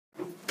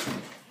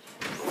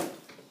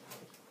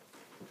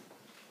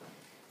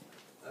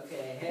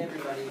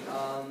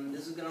everybody.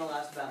 This is going to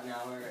last about an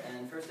hour,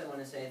 and first I want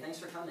to say thanks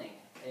for coming.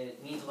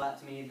 It means a lot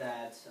to me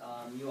that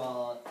you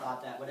all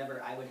thought that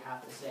whatever I would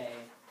have to say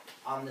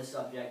on this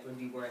subject would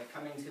be worth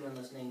coming to and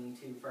listening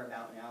to for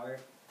about an hour.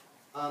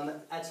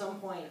 At some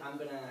point, I'm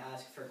going to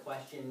ask for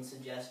questions,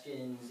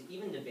 suggestions,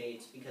 even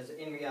debates, because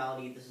in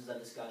reality, this is a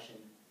discussion.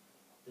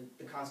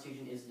 The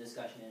Constitution is a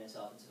discussion in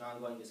itself. It's an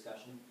ongoing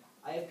discussion.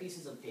 I have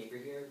pieces of paper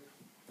here,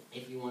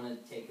 if you want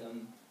to take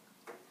them,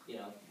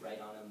 write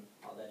on them,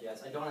 all that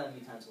jazz. I don't have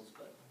utensils,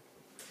 but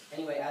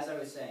anyway, as I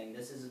was saying,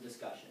 this is a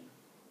discussion.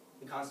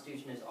 The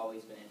Constitution has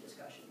always been in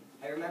discussion.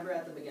 I remember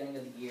at the beginning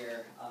of the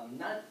year,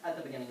 not at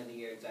the beginning of the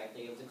year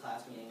exactly, it was a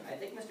class meeting, I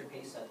think Mr.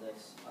 Pace said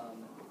this,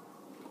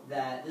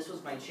 that this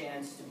was my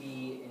chance to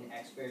be an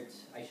expert,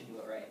 I should do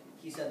it right.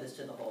 He said this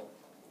to the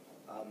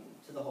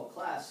whole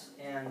class,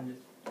 and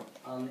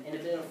in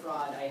a bit of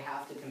fraud, I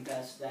have to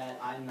confess that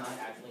I'm not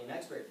actually an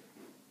expert,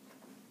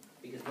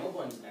 because no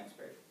one's an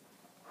expert.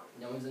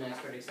 No one's an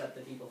expert except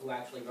the people who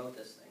actually wrote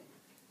this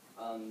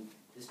thing.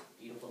 This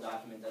beautiful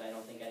document that I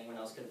don't think anyone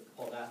else could have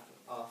pulled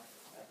off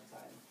at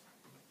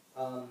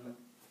the time.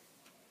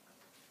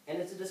 And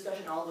it's a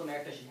discussion all of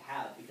America should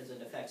have because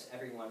it affects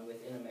everyone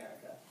within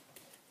America.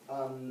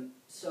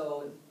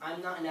 So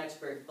I'm not an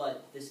expert,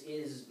 but this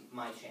is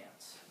my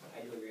chance.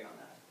 I do agree on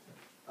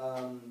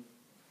that.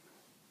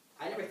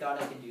 I never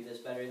thought I could do this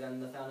better than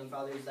the Founding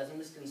Fathers. That's a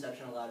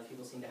misconception a lot of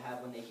people seem to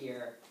have when they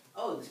hear,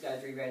 oh, this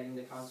guy's rewriting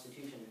the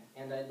Constitution.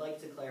 And I'd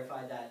like to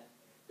clarify that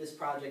this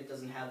project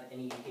doesn't have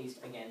any haste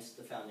against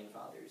the Founding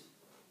Fathers,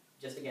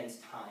 just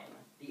against time.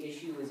 The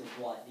issue isn't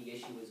what, the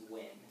issue is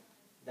when.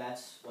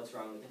 That's what's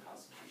wrong with the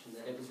Constitution,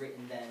 that it was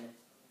written then,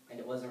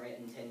 and it wasn't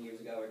written 10 years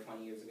ago or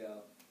 20 years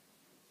ago,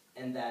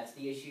 and that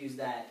the issues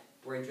that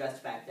were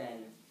addressed back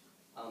then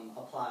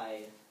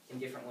apply in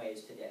different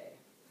ways today.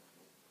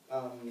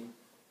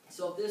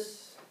 So if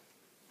this,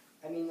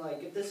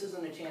 if this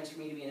isn't a chance for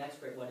me to be an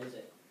expert, what is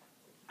it?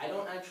 I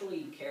don't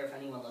actually care if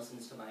anyone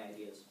listens to my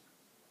ideas.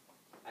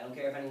 I don't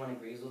care if anyone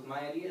agrees with my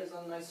ideas,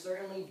 and I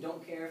certainly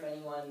don't care if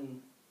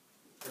anyone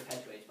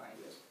perpetuates my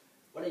ideas.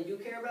 What I do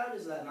care about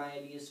is that my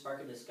ideas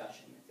spark a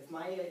discussion. If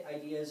my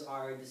ideas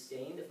are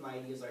disdained, if my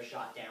ideas are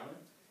shot down,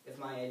 if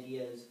my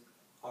ideas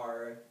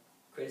are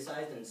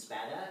criticized and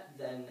spat at,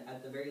 then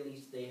at the very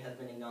least they have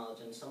been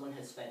acknowledged and someone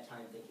has spent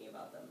time thinking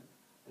about them.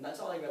 And that's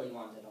all I really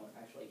want. I don't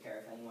actually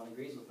care if anyone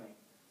agrees with me.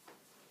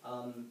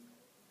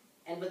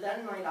 And with that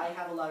in mind, I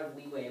have a lot of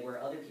leeway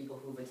where other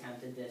people who've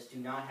attempted this do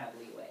not have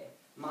leeway.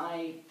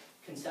 My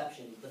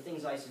conceptions, the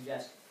things I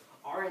suggest,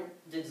 aren't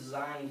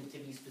designed to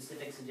be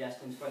specific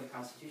suggestions for the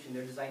Constitution.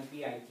 They're designed to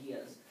be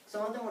ideas.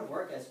 Some of them would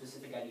work as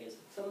specific ideas.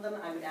 Some of them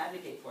I would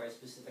advocate for as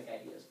specific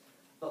ideas.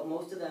 But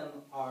most of them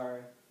are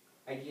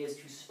ideas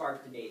to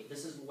spark debate.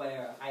 This is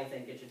where I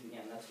think it should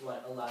begin. That's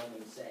what a lot of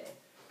them say.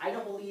 I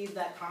don't believe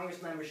that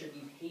Congress members should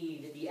be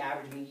paid the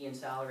average median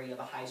salary of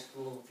a high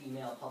school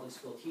female public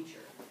school teacher.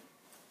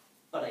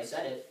 But I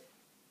said it.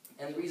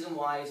 And the reason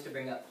why is to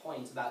bring up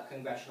points about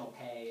congressional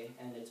pay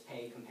and its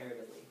pay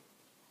comparatively.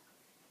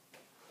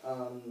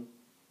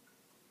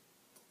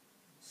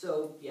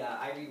 So, yeah,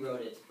 I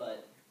rewrote it,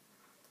 but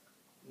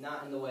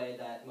not in the way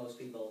that most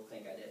people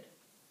think I did.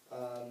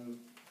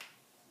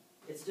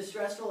 It's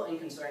distressful and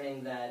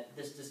concerning that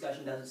this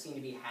discussion doesn't seem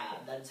to be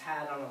had, that it's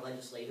had on a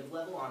legislative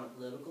level, on a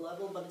political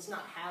level, but it's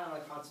not had on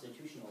a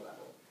constitutional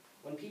level.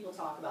 When people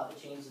talk about the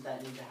changes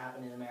that need to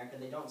happen in America,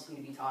 they don't seem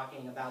to be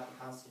talking about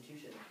the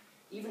Constitution.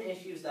 Even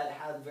issues that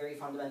have very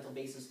fundamental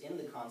basis in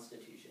the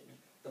Constitution,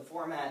 the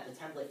format, the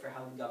template for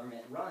how the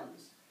government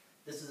runs.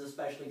 This is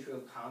especially true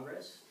of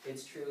Congress.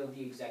 It's true of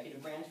the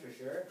executive branch for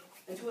sure,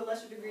 and to a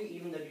lesser degree,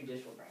 even the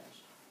judicial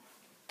branch.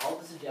 All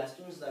the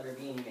suggestions that are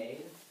being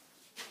made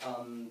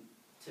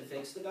to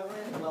fix the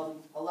government, well,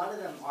 a lot of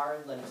them are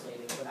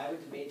legislative, but I would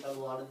debate that a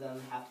lot of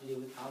them have to do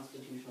with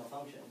constitutional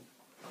function.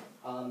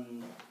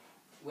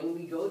 When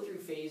we go through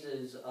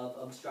phases of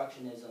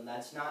obstructionism,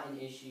 that's not an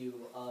issue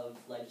of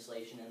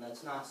legislation, and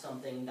that's not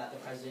something that the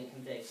president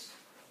can fix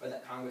or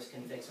that Congress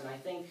can fix. And I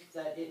think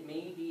that it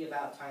may be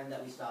about time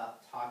that we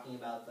stop talking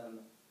about them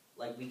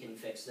like we can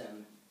fix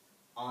them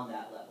on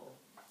that level.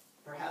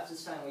 Perhaps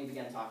it's time we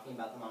begin talking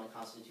about them on a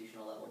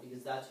constitutional level,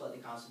 because that's what the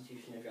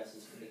Constitution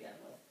addresses to begin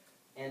with.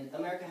 And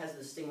America has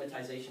this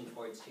stigmatization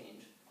towards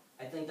change.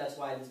 I think that's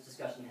why this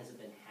discussion hasn't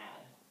been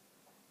had,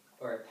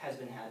 or has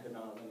been had but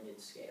on a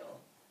limited scale.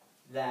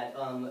 That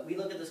we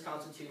look at this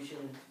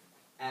Constitution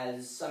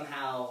as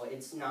somehow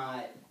it's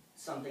not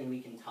something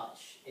we can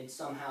touch. It's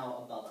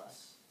somehow above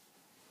us.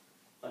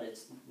 But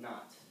it's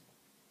not.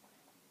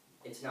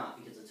 It's not,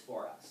 because it's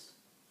for us.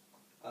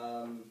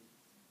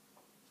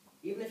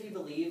 Even if you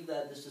believe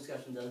that this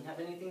discussion doesn't have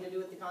anything to do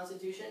with the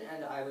Constitution,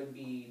 and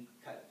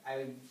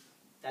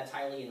that's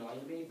highly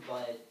annoying to me,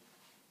 but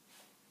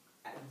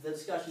the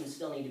discussions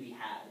still need to be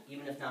had,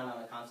 even if not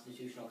on a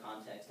constitutional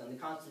context. And the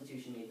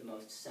Constitution made the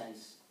most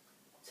sense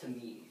to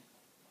me,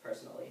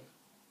 personally.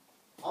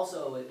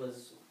 Also, it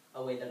was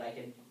a way that I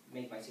could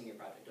make my senior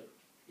project,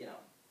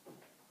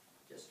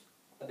 just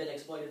a bit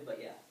exploited, but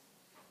yeah.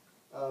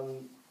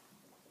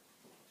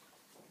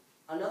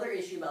 Another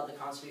issue about the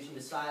Constitution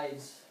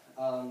besides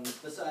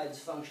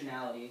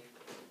functionality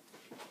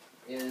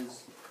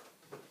is,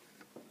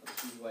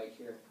 let's use white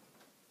here.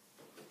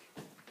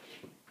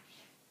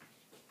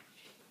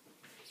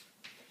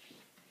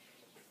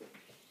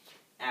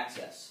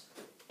 Access.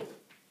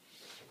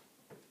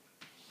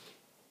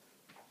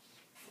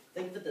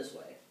 Think of it this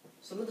way.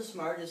 Some of the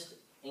smartest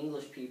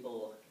English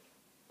people,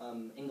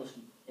 English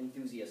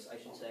enthusiasts, I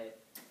should say,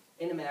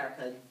 in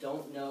America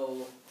don't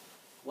know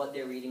what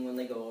they're reading when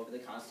they go over the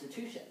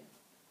Constitution.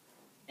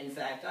 In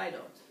fact, I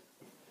don't.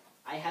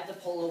 I had to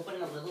pull open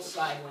a little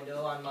side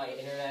window on my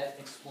Internet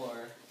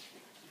Explorer,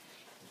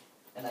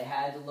 and I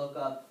had to look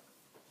up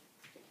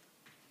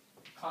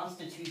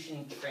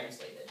Constitution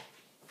translated.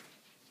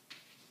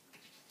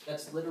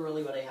 That's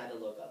literally what I had to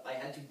look up. I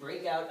had to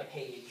break out a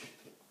page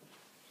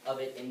of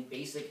it in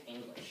basic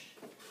English.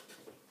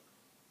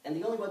 And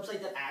the only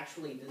website that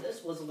actually did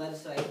this was a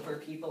website for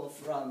people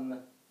from,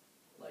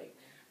 like,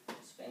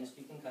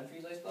 Spanish-speaking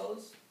countries, I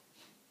suppose.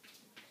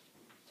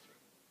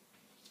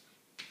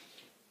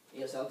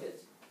 ESL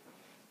kids.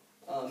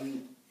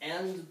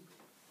 And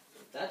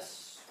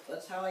that's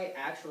how I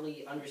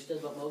actually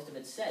understood what most of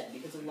it said,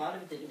 because a lot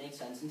of it didn't make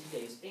sense in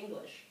today's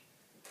English.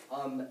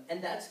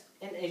 And that's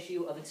an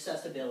issue of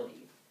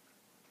accessibility.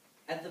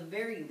 At the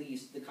very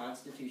least, the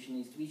Constitution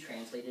needs to be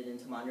translated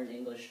into modern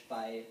English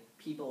by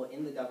people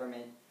in the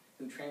government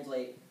who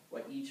translate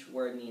what each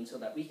word means so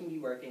that we can be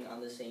working on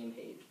the same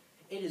page.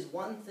 It is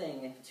one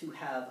thing to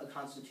have a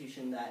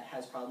Constitution that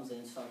has problems in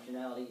its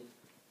functionality.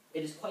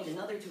 It is quite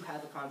another to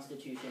have a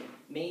Constitution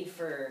made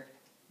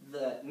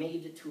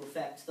to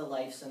affect the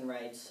lives and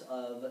rights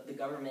of the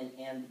government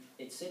and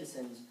its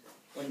citizens,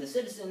 when the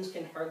citizens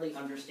can hardly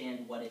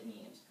understand what it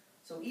means.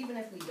 So even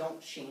if we don't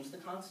change the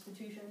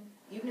Constitution,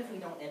 even if we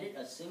don't edit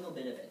a single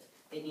bit of it,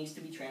 it needs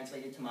to be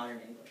translated to modern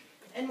English.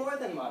 And more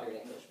than modern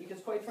English, because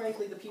quite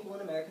frankly, the people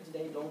in America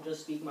today don't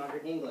just speak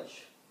modern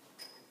English.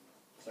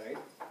 Sorry.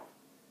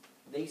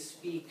 They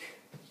speak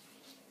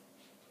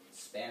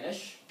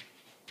Spanish.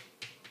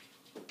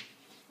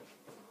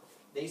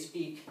 They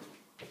speak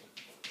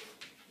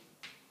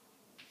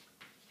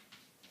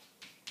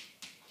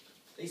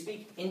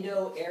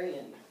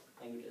Indo-Aryan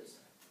languages.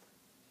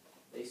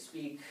 They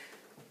speak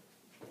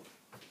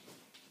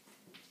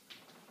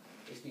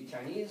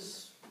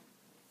Chinese.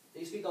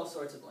 They speak all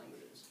sorts of languages.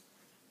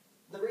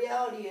 The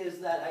reality is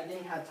that I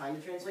didn't have time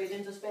to translate it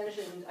into Spanish,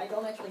 and I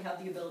don't actually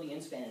have the ability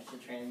in Spanish to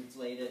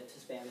translate it to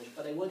Spanish,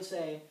 but I would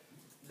say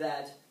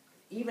that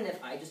even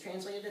if I just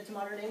translated it to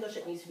modern English,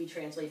 it needs to be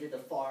translated to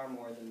far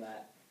more than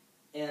that.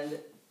 And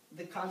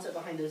the concept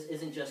behind this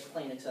isn't just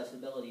plain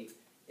accessibility,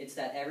 it's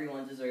that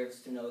everyone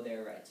deserves to know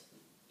their rights,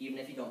 even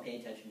if you don't pay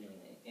attention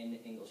in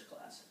English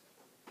class.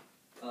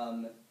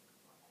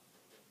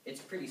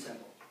 It's pretty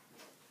simple.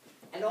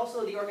 And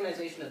also, the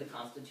organization of the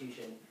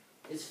Constitution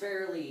is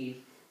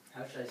fairly,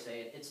 how should I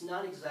say it, it's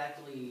not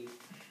exactly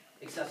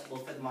accessible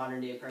for the modern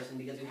day person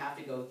because you have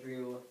to go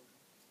through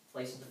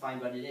places to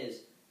find what it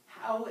is.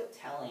 How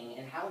telling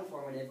and how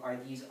informative are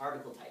these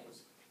article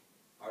titles?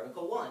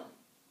 Article 1,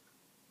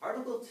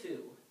 Article 2,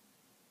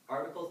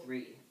 Article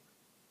 3,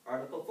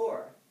 Article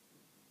 4.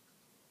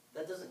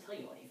 That doesn't tell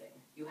you anything.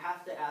 You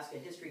have to ask a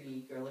history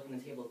geek or look in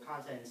the table of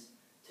contents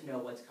to know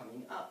what's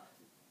coming up.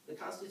 The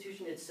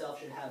Constitution itself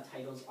should have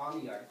titles on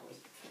the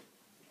articles.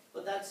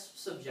 But that's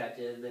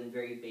subjective and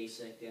very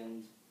basic,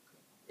 and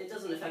it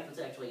doesn't affect what's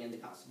actually in the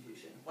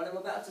Constitution. What I'm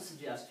about to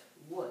suggest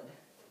would.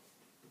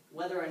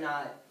 Whether or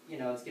not,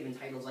 it's given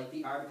titles like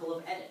the Article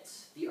of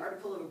Edits, the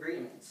Article of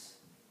Agreements,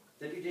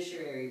 the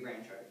Judiciary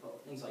Branch Article,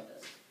 things like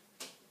this.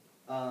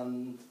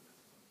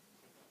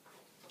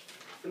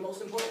 The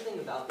most important thing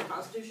about the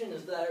Constitution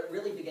is that it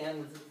really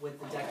began with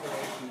the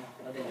Declaration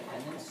of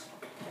Independence.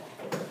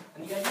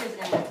 And the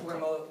ideas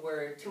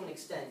were to an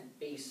extent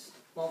based,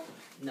 well,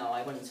 no,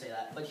 I wouldn't say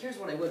that, but here's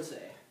what I would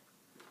say.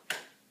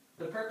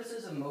 The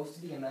purposes of most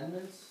of the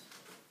amendments,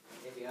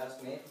 if you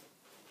ask me,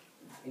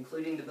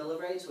 including the Bill of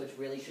Rights, which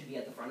really should be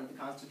at the front of the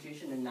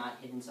Constitution and not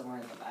hidden somewhere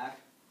at the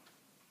back,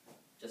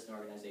 just an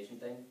organization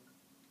thing.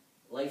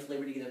 Life,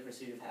 liberty, the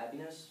pursuit of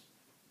happiness.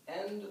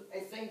 And I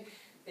think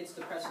it's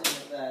the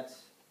precedent that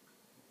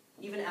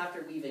even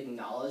after we've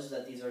acknowledged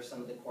that these are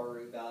some of the core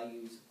root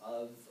values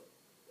of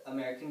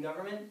American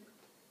government,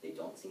 they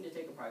don't seem to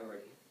take a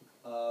priority.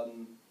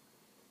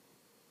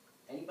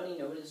 Anybody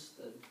notice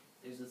that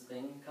there's this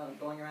thing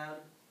going around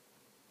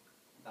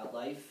about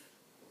life?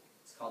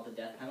 It's called the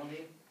death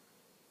penalty.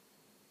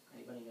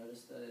 Anybody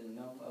notice that?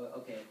 No? Oh,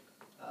 okay.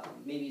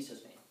 Maybe it's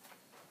just me.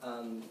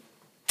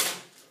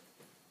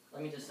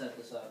 Let me just set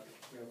this up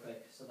real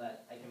quick so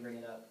that I can bring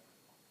it up.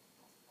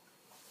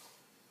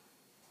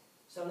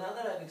 So now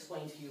that I've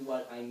explained to you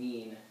what I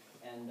mean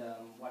and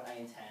what I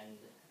intend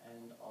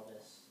and all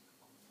this,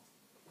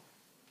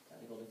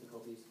 technical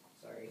difficulties,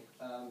 sorry.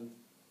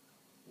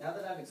 Now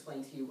that I've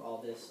explained to you all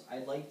this,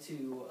 I'd like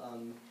to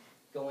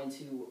go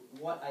into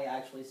what I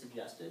actually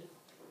suggested.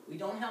 We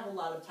don't have a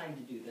lot of time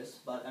to do this,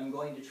 but I'm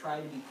going to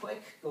try to be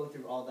quick, go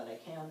through all that I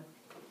can.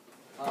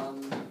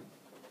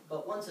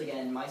 But once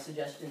again, my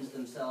suggestions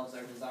themselves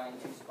are designed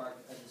to spark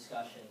a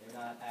discussion.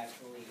 They're not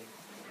actually,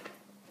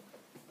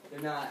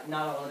 not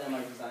all of them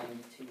are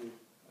designed to,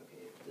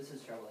 okay, this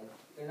is troubling.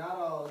 They're not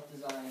all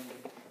designed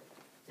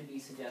to be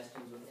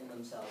suggestions within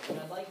themselves. And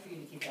I'd like for you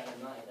to keep that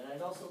in mind. And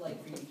I'd also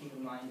like for you to keep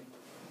in mind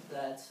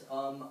that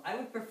I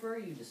would prefer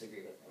you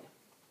disagree with me.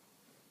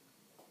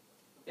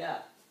 Yeah,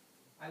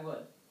 I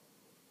would.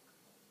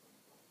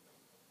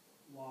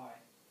 Why?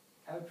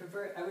 I would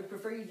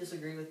prefer you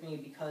disagree with me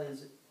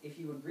because if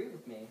you agree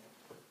with me,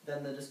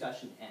 then the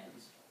discussion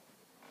ends.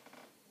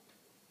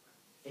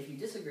 If you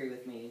disagree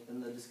with me, then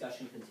the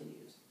discussion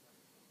continues.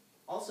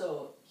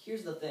 Also,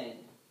 here's the thing.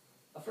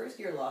 A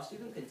first-year law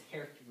student could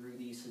tear through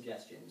these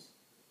suggestions,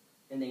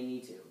 and they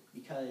need to,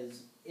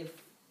 because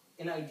if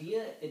an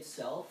idea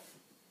itself,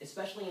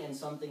 especially in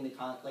something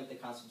like the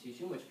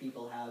Constitution, which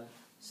people have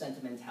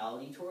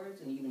sentimentality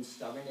towards and even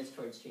stubbornness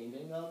towards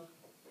changing them,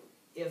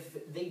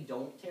 if they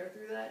don't tear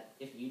through that,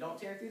 if you don't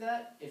tear through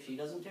that, if she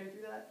doesn't tear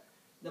through that,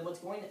 then what's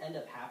going to end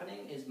up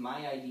happening is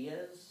my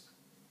ideas,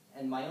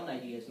 and my own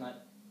ideas,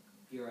 not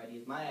your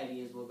ideas, my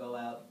ideas will go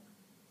out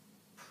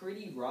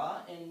pretty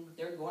raw, and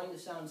they're going to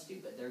sound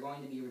stupid. They're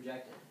going to be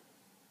rejected.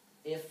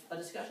 If a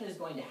discussion is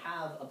going to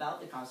have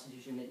about the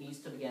Constitution, it needs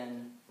to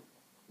begin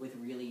with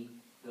really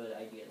good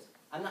ideas.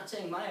 I'm not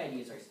saying my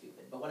ideas are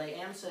stupid, but what I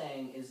am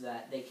saying is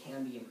that they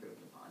can be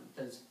improved upon,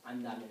 because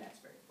I'm not an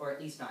expert, or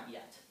at least not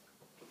yet.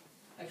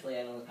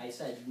 Actually, I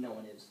said no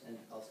one is, and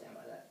I'll stand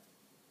by that.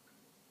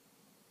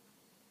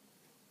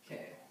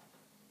 Okay.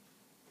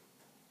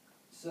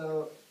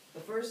 So,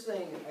 the first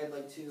thing I'd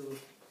like to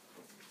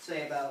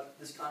say about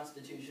this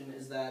Constitution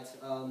is that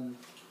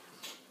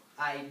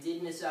I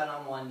did miss out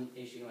on one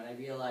issue, and I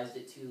realized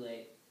it too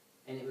late,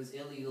 and it was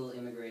illegal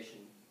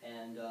immigration.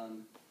 And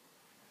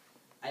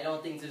I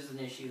don't think there's an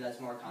issue that's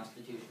more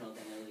constitutional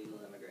than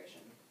illegal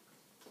immigration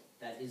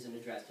that isn't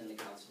addressed in the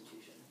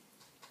Constitution.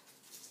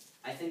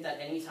 I think that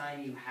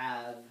anytime you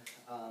have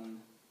a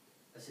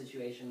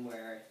situation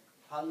where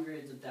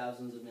hundreds of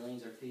thousands of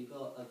millions of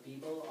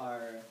people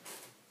are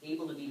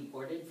able to be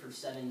deported for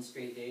 7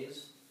 straight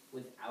days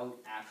without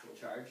actual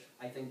charge,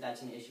 I think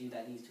that's an issue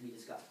that needs to be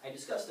discussed. I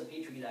discussed the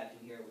Patriot Act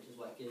in here, which is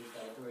what gives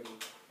that authority,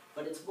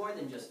 but it's more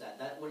than just that.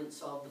 That wouldn't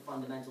solve the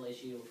fundamental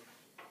issue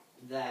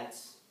that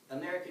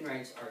American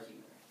rights are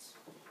human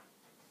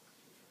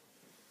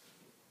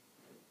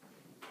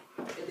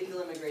rights.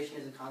 Illegal immigration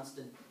is a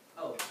constant...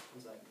 Oh,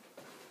 one second.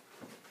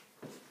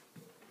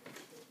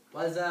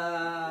 What's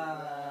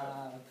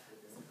up?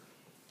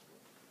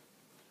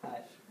 Hi.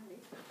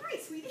 Hi,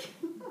 sweetie.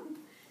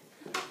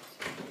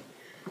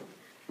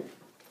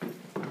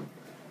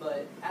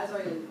 But as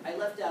I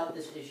left out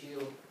this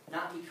issue,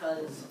 not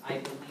because I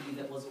believe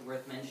it wasn't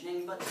worth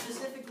mentioning, but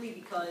specifically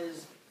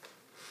because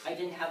I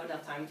didn't have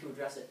enough time to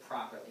address it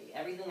properly.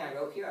 Everything I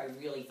wrote here, I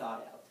really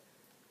thought out.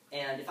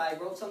 And if I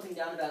wrote something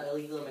down about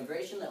illegal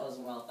immigration that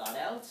wasn't well thought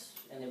out,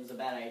 and it was a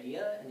bad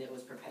idea, and it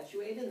was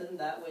perpetuated, then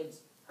that would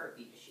hurt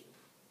the issue.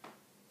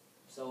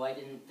 So I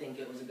didn't think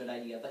it was a good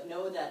idea. But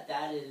know that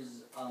that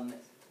is,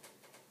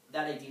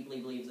 that I deeply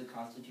believe is a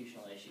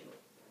constitutional issue.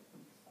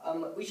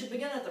 We should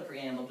begin at the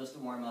preamble just to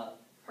warm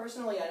up.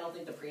 Personally, I don't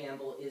think the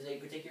preamble is a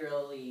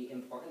particularly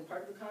important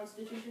part of the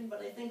Constitution,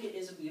 but I think it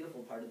is a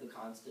beautiful part of the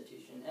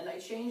Constitution. And I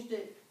changed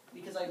it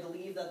because I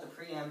believe that the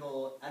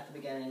preamble at the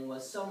beginning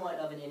was somewhat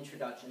of an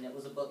introduction. It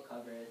was a book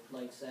cover. It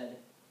said,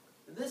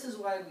 "This is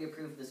why we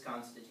approved this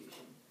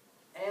Constitution."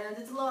 And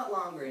it's a lot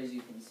longer, as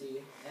you can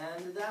see.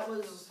 And that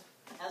was,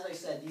 as I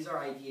said, these are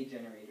idea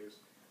generators.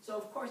 So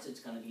of course it's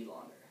going to be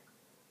longer.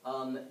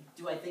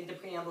 Do I think the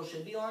preamble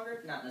should be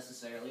longer? Not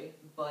necessarily,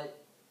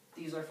 but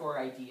these are for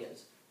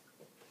ideas.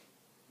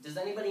 Does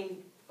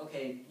anybody,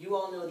 okay, you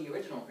all know the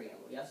original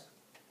preamble, yes?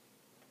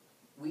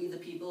 "We, the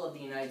people of the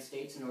United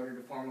States, in order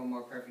to form a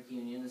more perfect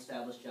union,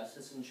 establish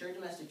justice, ensure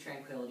domestic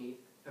tranquility,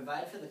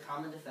 provide for the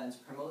common defense,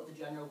 promote the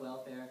general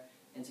welfare,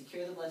 and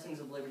secure the blessings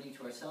of liberty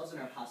to ourselves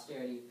and our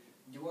posterity,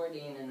 do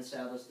ordain and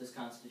establish this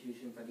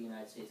Constitution for the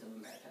United States of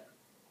America."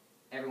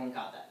 Everyone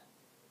caught that?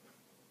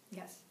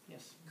 Yes.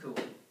 Yes. Cool.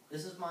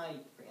 This is my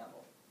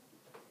preamble.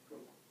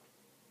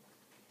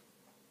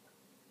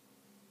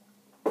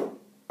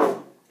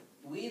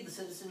 "We, the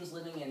citizens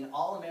living in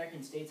all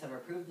American states, have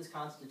approved this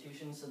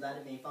Constitution so that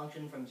it may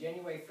function from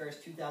January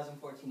 1st,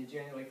 2014 to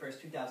January 1st,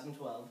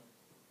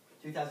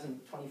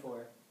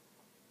 2024,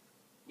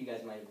 you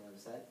guys might have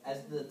noticed that,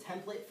 as the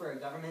template for a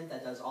government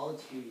that does all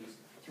its duties,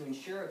 to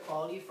ensure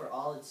equality for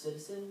all its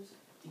citizens,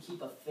 to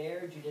keep a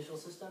fair judicial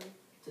system,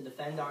 to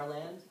defend our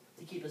land,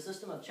 to keep a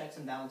system of checks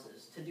and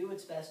balances, to do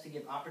its best to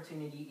give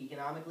opportunity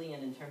economically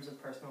and in terms of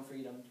personal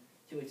freedom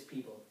to its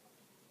people,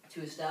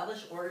 to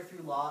establish order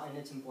through law and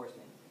its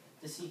enforcement,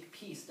 to seek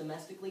peace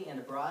domestically and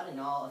abroad in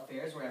all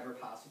affairs wherever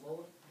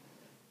possible,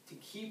 to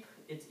keep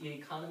its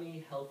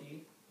economy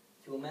healthy,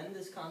 to amend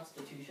this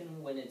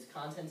Constitution when its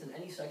contents in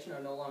any section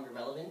are no longer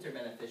relevant or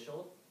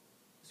beneficial."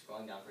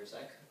 Scrolling down for a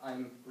sec.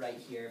 I'm right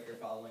here if you're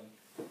following.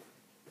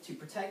 "To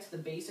protect the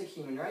basic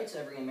human rights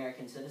every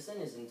American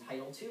citizen is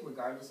entitled to,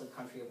 regardless of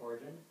country of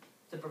origin.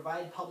 to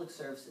provide public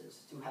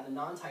services, to have a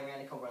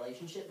non-tyrannical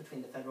relationship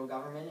between the federal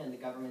government and the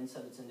governments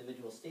of its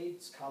individual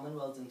states,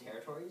 commonwealths, and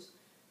territories,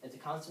 and to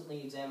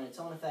constantly examine its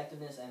own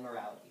effectiveness and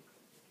morality.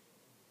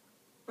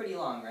 Pretty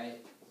long,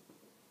 right?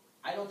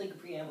 I don't think a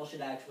preamble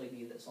should actually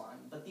be this long,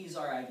 but these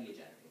are idea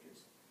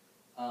generators.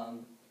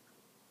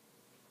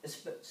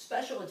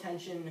 Special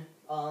attention,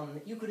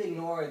 you could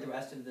ignore the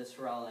rest of this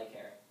for all I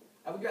care.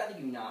 I would rather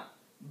you not,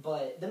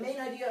 but the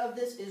main idea of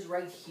this is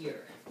right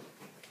here.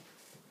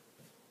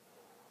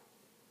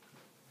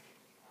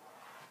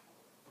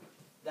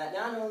 That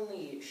not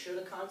only should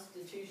a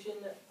constitution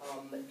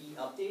be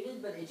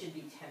updated, but it should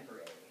be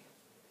temporary.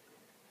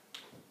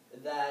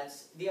 That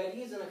the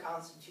ideas in a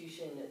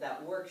constitution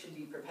that work should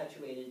be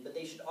perpetuated, but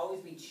they should always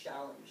be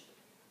challenged.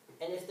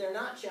 And if they're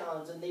not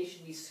challenged, then they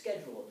should be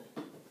scheduled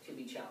to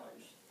be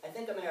challenged. I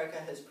think America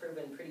has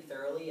proven pretty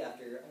thoroughly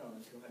after,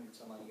 200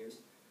 some odd years,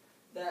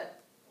 that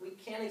we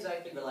can't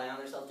exactly rely on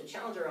ourselves to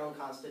challenge our own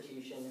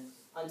constitution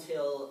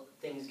until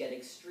things get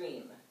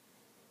extreme.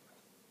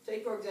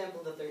 Take, for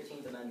example, the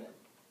 13th Amendment.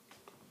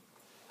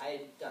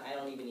 I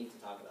don't even need to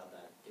talk about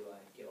that, do I?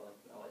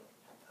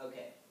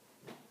 Okay.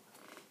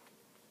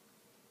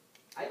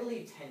 I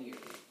believe 10 years.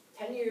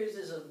 10 years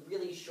is a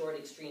really short,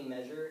 extreme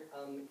measure.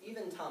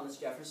 Even Thomas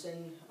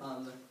Jefferson,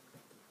 one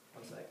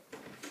sec.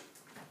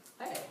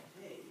 Hey.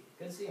 Hey.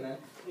 Good to see you, man.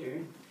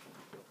 Here.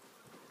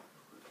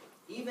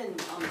 Even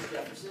Thomas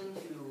Jefferson,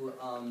 who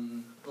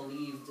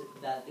believed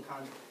that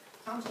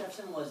Thomas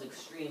Jefferson was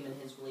extreme in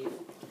his belief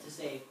to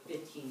say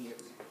 15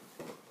 years.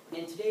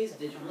 In today's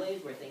digital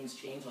age, where things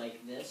change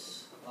like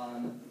this,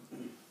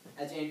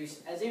 as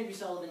Andrew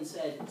Sullivan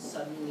said,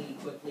 suddenly,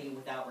 quickly,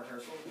 without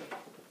rehearsal,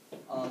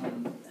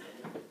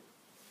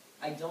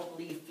 I don't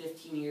believe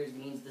 15 years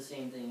means the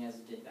same thing as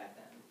it did back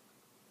then.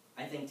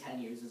 I think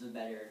 10 years is a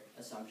better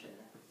assumption.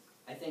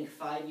 I think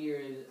 5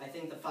 years,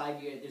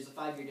 there's a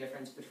 5-year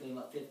difference between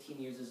what 15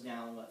 years is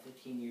now and what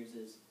 15 years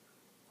is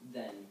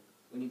then,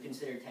 when you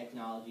consider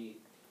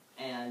technology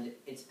and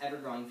its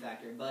ever-growing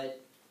factor. But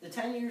the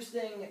 10 years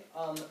thing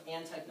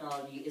and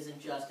technology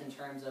isn't just in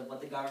terms of what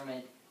the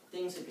government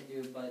thinks it could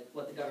do, but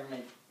what the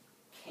government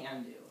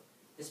can do.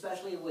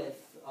 Especially with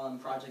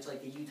projects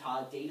like the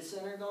Utah data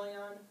center going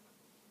on,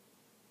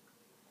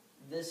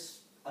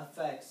 this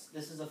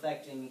is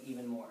affecting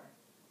even more.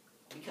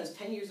 Because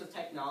 10 years of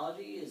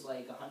technology is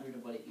like 100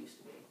 of what it used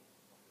to be.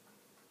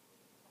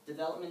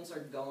 Developments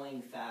are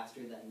going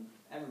faster than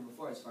ever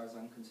before as far as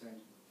I'm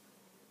concerned.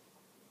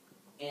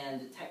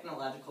 And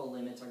technological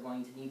limits are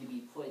going to need to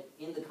be put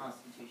in the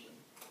Constitution.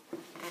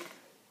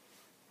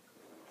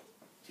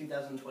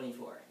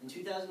 2024. In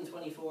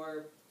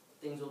 2024,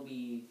 things will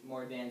be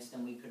more advanced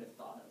than we could have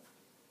thought of.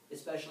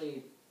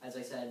 Especially, as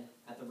I said,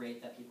 at the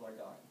rate that people are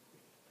going.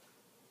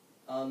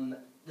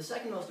 The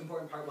second most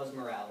important part was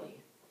morality.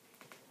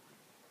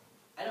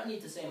 I don't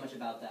need to say much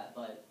about that,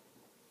 but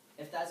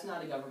if that's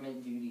not a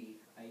government duty,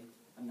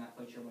 I'm not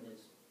quite sure what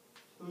is.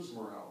 Whose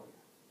morality?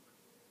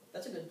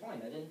 That's a good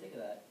point. I didn't think of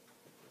that.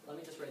 Let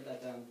me just write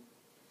that down.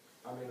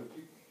 I mean,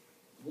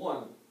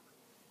 one,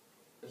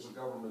 is a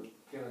government,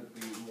 can it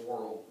be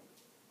moral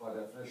by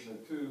definition?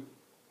 And two,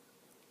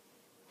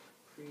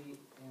 Preamble.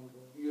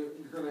 you're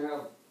going to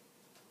have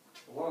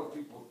a lot of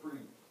people with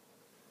pretty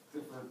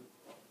different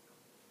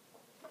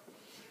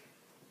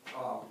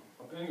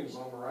opinions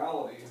on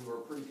morality who are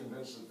pretty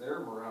convinced that their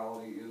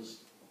morality is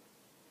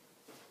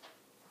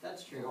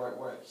That's the true. right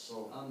way.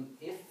 So,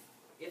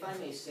 If I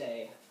may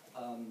say,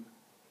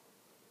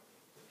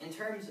 in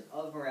terms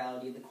of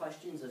morality, the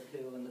questions of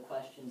who and the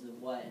questions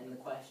of what and the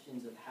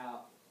questions of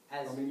how,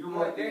 as I mean,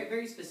 very,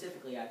 very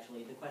specifically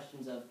actually, the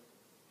questions of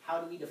how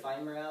do we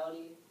define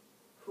morality,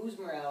 whose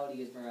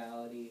morality is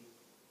morality,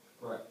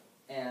 right.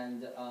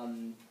 and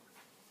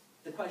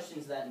the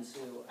questions that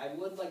ensue. I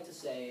would like to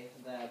say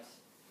that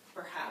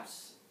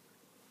perhaps,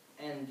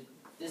 and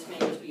this may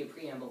just be a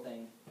preamble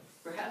thing,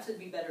 perhaps it'd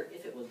be better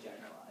if it was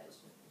generalized,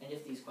 and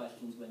if these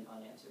questions went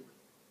unanswered.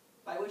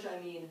 By which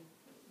I mean,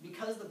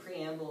 because the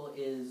preamble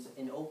is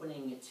an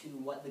opening to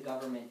what the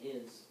government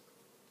is,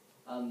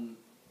 and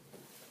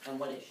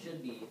what it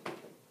should be,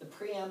 the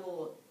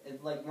preamble,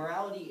 like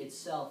morality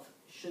itself,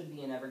 should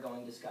be an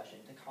ever-going discussion,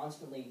 to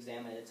constantly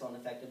examine its own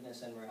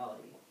effectiveness and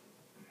morality.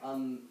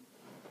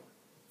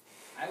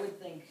 I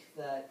would think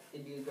that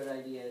it'd be a good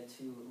idea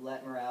to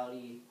let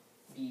morality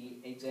be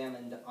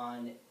examined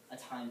on a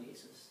time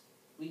basis.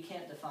 We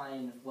can't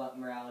define what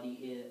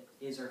morality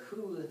is or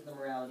who the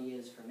morality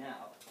is for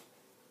now.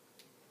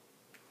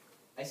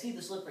 I see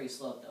the slippery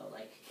slope though,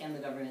 like, can the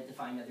government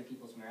define other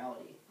people's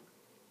morality?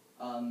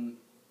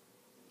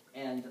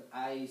 And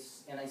I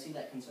see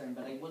that concern,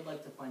 but I would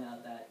like to point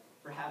out that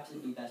perhaps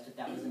it'd be best if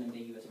that was an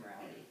ambiguous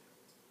morality.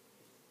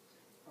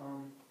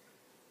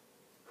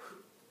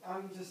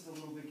 I'm just a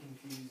little bit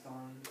confused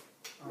on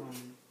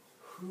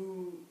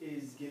who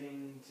is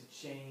getting to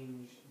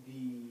change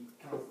the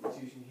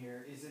Constitution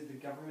here. Is it the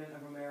government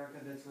of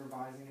America that's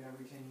revising it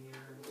every 10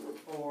 years?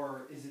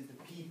 Or is it the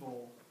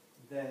people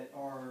that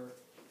are,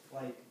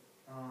 like,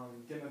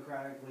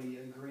 democratically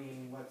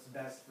agreeing what's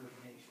best for the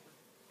nation?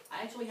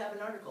 I actually have an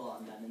article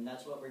on them, and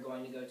that's what we're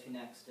going to go to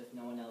next if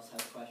no one else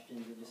has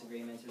questions or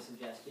disagreements or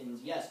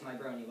suggestions. Yes, my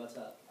brony, what's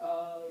up?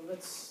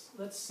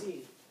 Let's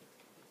see.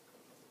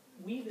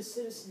 We, the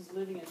citizens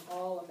living in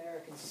all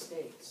American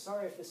states.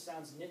 Sorry if this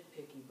sounds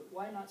nitpicky, but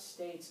why not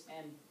states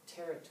and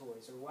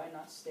territories, or why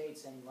not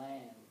states and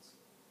lands?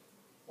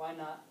 Why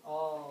not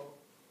all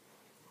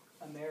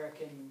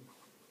American,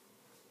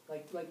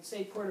 like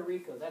say Puerto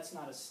Rico, that's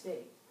not a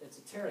state, that's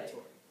a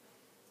territory.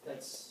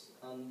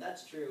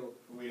 That's true.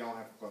 We don't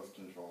have close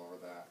control over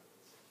that.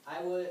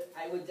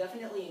 I would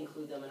definitely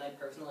include them, and I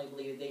personally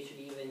believe we should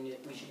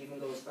even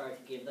go as far as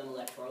to give them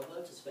electoral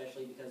votes,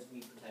 especially because we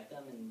protect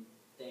them and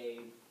they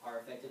are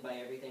affected by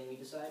everything we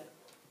decide.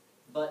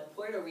 But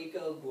Puerto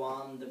Rico,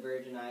 Guam, the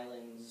Virgin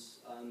Islands,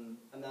 I'm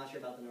not sure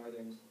about the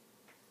Northerns,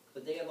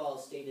 but they have all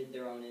stated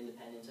their own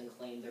independence and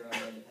claimed their own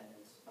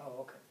independence.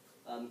 Oh, okay.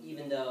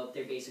 Even though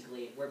we're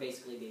basically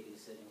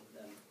babysitting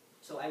them.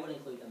 So I would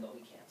include them, but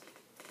we can't.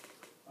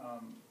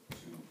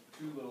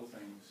 Two little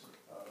things.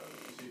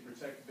 You say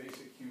protect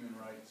basic human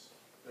rights.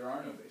 There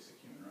are no basic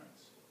human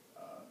rights.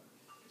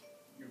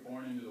 You're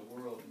born into the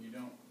world and you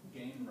don't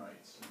gain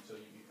rights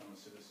until you become a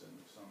citizen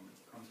of some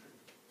country.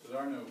 So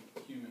there are no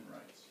human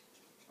rights.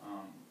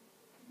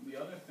 The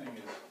other thing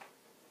is,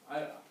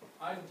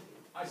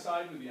 I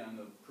side with you on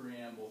the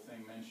preamble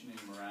thing mentioning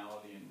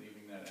morality and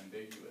leaving that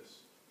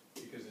ambiguous,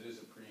 because it is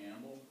a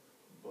preamble,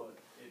 but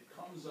it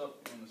comes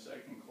up in the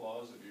second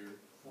clause of your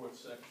fourth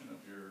section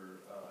of your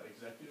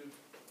executive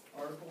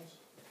articles,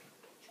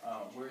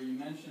 where you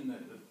mention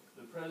that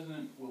the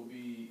president will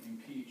be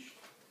impeached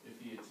if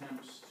he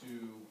attempts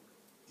to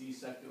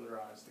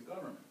desecularize the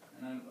government.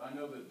 And I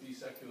know that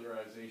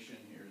desecularization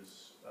here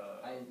is,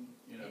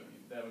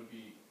 that would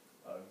be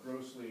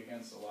grossly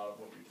against a lot of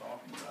what you're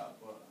talking about,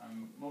 but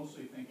I'm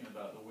mostly thinking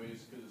about the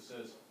ways, because it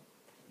says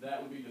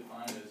that would be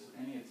defined as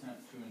any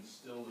attempt to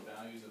instill the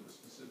values of a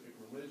specific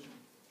religion.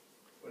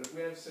 But if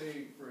we have,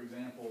 say, for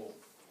example,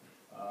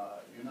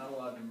 you're not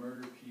allowed to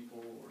murder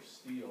people or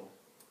steal,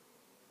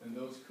 then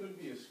those could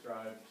be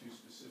ascribed to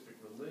specific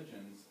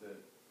religions that,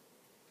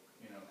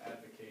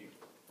 advocate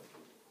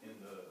in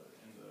the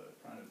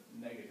kind of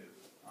negative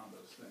on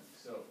those things.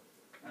 So,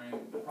 I mean,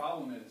 the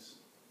problem is,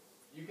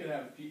 you could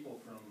have people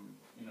from,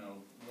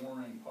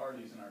 warring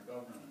parties in our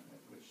government,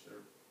 which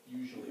they're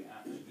usually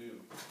apt to do,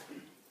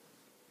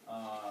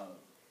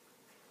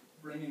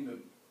 bringing the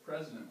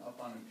president up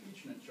on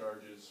impeachment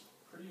charges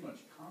pretty much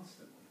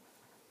constantly.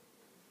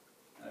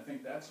 And I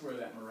think that's where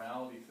that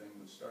morality thing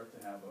would start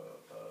to have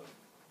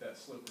that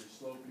slippery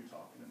slope you're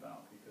talking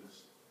about,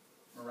 because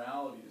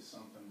morality is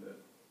something that,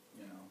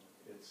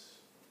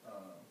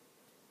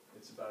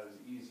 it's about as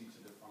easy to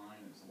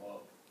define as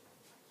love.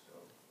 So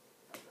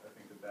I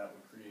think that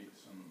would create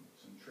some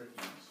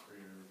trickiness for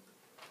your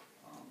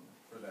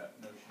for that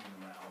notion of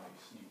morality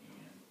sneaking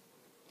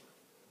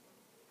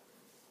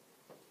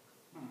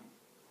in.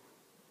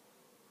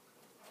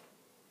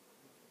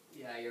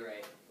 Yeah, you're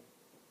right.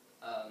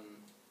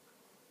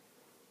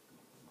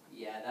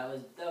 Yeah, that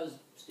was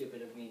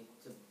stupid of me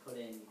to put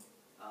in.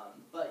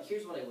 But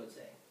here's what I would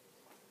say.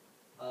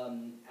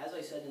 As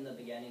I said in the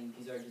beginning,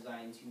 these are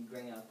designed to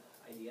bring up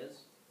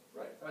ideas.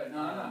 Right. No,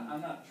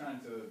 I'm not trying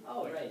to.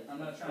 Right. I'm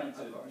not trying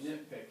to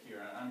nitpick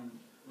here. I'm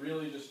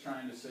really just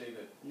trying to say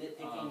that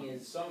Nitpicking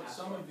is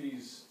some of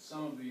these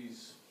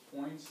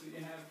points that you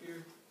have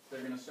here,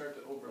 they're going to start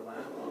to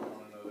overlap on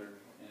one another,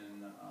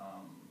 and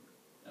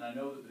I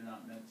know that they're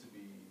not meant to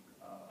be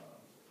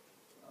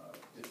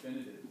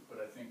definitive, but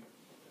I think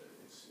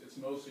it's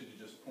mostly to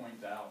just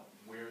point out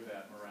where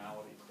that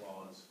morality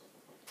clause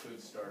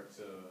could start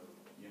to,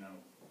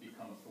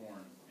 become a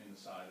thorn in the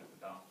side of the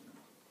document.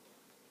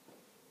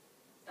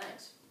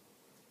 Thanks.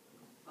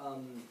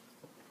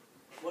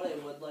 What I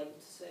would like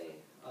to say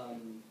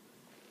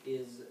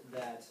is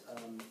that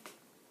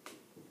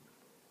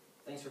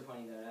thanks for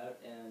pointing that out,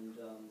 and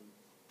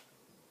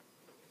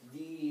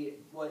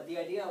the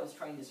idea I was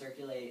trying to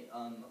circulate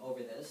over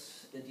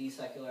this, the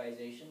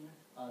desecularization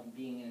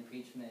being an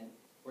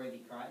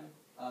impeachment-worthy crime.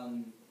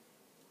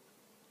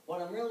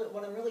 What I'm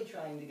really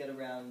trying to get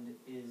around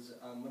is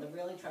what I'm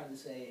really trying to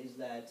say is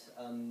that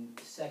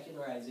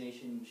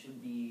secularization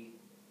should be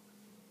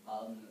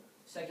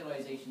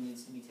secularization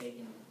needs to be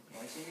taken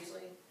more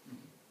seriously.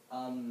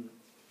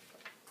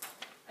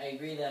 I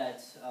agree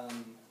that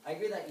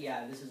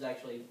yeah, this is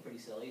actually pretty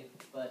silly,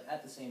 but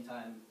at the same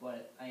time,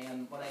 what I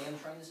am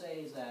trying to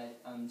say is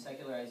that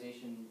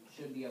secularization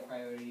should be a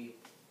priority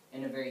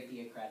in a very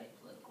theocratic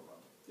political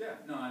world. Yeah,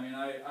 no, I mean,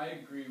 I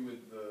agree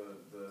with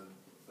the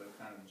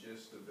kind of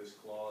gist of this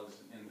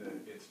clause in that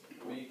it's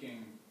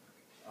making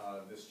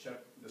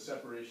the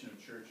separation of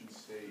church and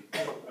state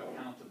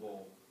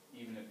accountable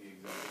even at the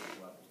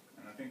executive level,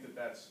 and I think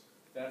that's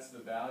the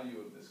value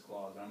of this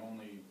clause. I'm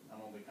only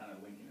kind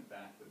of linking it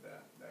back with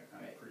that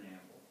kind of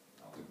preamble.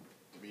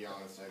 To be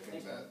honest, I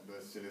think that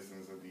the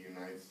citizens of the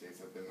United States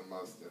have been the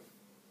most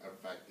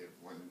effective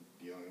when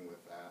dealing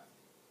with that.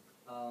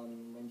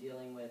 When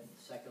dealing with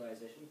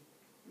secularization.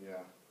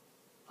 Yeah.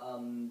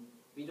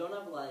 We don't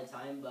have a lot of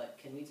time, but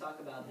can we talk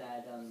about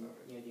that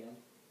near the end?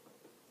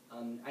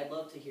 I'd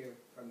love to hear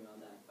from you on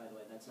that, by the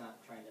way. That's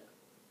not trying to...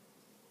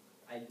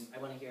 I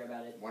want to hear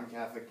about it. One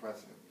Catholic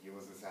president, he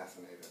was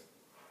assassinated.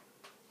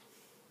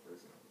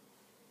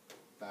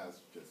 That's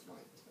just my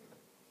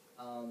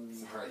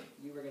thing. Sorry.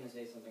 You were going to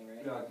say something,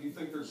 right? Yeah, do you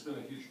think there's been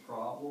a huge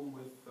problem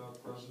with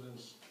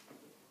presidents?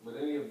 Would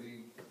any of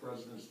the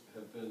presidents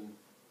have been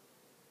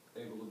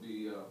able to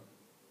be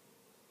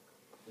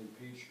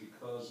impeached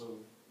because of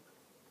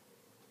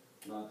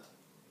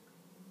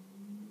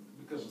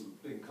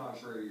being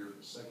contrary to your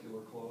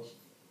secular clause?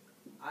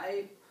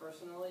 I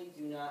personally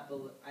do not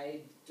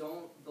I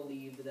don't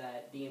believe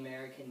that the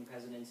American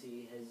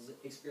presidency has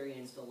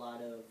experienced a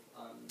lot of,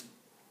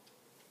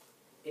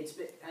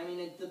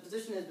 the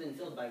position has been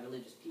filled by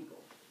religious people,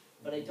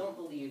 but I don't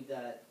believe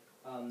that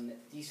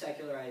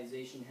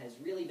desecularization has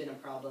really been a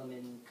problem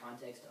in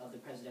context of the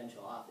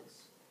presidential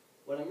office.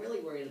 What I'm really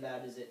worried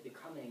about is it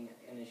becoming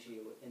an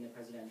issue in the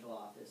presidential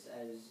office,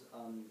 as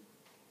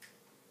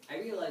I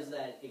realize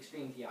that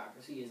extreme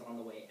theocracy is on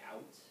the way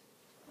out.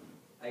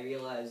 I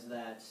realize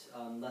that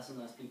less and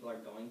less people are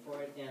going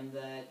for it, and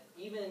that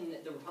even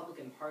the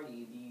Republican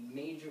Party,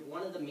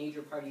 one of the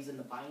major parties in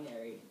the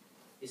binary,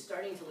 is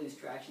starting to lose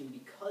traction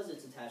because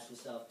it's attached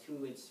itself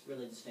to its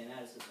religious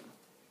fanaticism,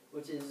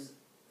 which is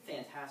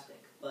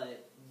fantastic.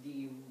 But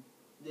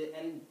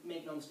and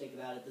make no mistake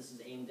about it, this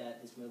is aimed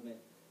at this movement.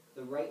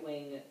 The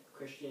right-wing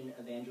Christian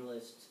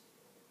evangelist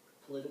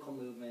political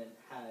movement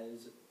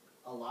has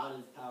a lot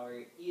of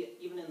power,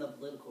 even in the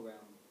political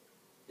realm,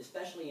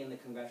 especially in the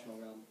congressional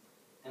realm.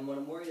 And what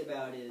I'm worried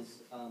about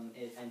is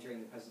it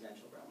entering the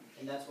presidential realm.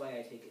 And that's why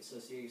I take it so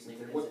seriously,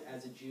 because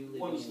as a Jew living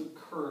what is the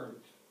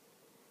current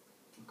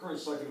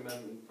Second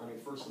Amendment,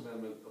 First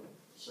Amendment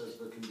says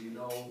there can be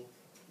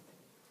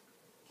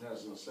it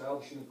has an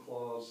establishment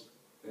clause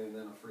and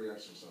then a free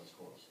exercise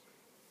clause.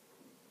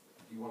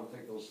 Do you want to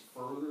take those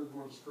further than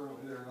what's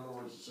currently there? In other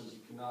words, it says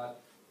you cannot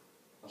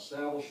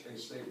establish a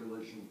state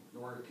religion,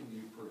 nor can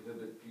you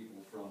prohibit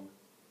people from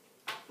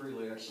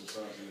freely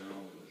exercising their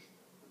own religion.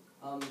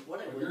 But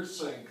you're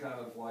saying kind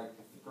of like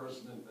if the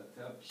president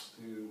attempts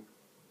to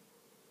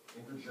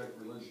interject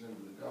religion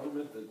into the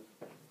government, that...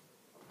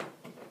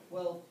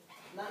 Well,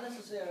 not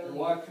necessarily...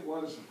 Why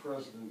does the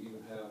president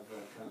even have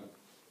that kind of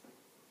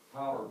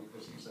power?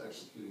 Because he's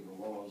executing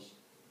the laws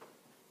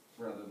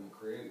rather than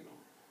creating them.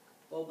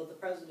 Well, but the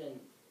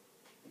president...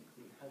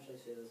 How should I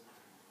say this?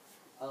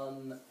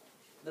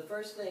 The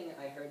first thing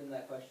I heard in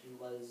that question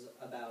was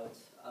about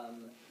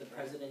the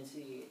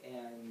presidency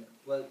and...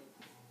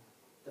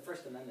 the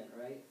First Amendment,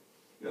 right?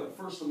 Yeah, the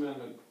First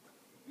Amendment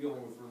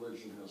dealing with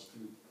religion has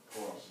two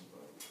clauses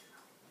about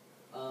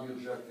it. You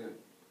object in.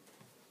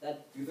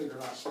 Do you think they're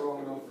not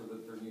strong enough, or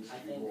that there needs to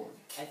be more?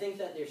 I think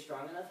that they're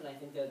strong enough, and I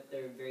think that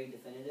they're very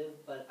definitive,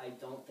 but I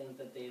don't think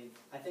that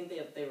I think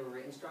they were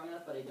written strong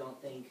enough, but I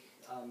don't think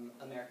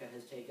America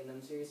has taken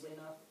them seriously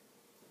enough.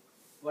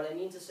 What I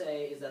mean to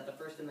say is that the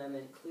First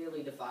Amendment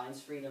clearly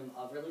defines freedom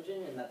of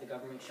religion, and that the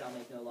government shall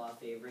make no law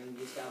favoring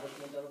the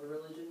establishment of a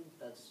religion.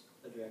 That's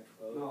a direct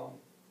quote. No.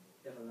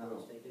 If I'm not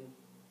mistaken.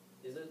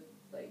 Is it?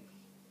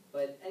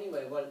 But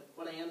anyway,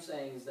 what I am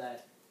saying is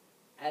that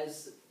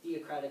as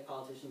theocratic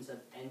politicians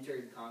have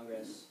entered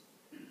Congress,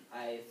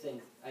 I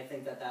think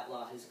that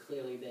law has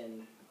clearly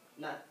been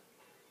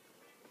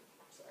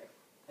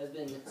has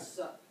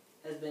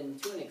been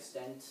to an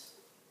extent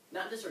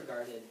not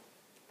disregarded,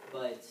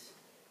 but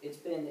it's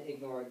been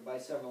ignored by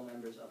several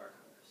members of our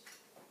Congress.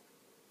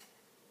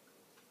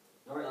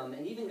 All right.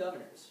 And even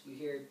governors. You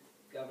hear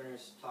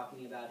governors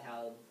talking about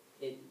how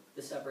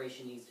the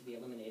separation needs to be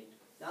eliminated.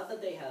 Not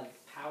that they have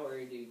power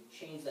to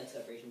change that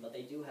separation, but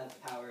they do have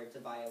power to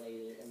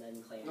violate it and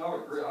then claim No, I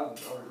would agree. I would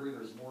agree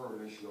there's more of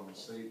an issue on the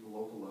state and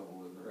local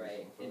level than there is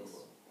on the federal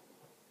level.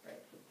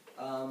 Right.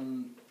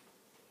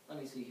 Let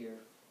me see here.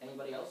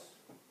 Anybody else?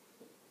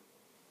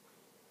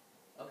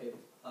 Okay.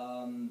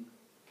 I'm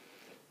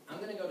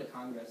gonna go to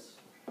Congress.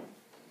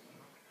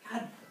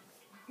 God!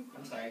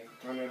 I'm sorry.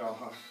 Turn it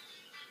off.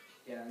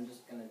 Yeah, I'm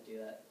just gonna do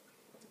that.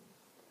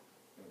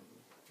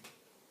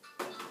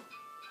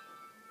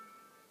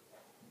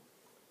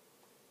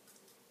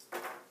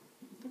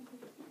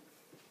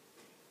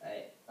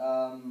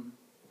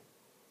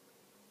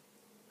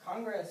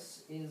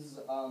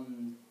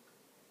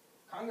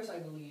 Congress, I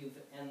believe,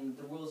 and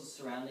the rules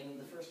surrounding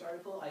the first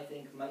article, I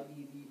think, might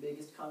be the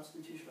biggest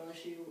constitutional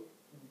issue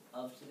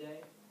of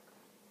today.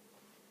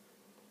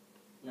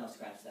 No,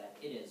 scratch that.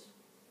 It is.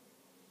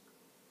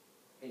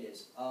 It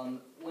is.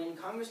 When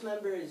Congress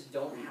members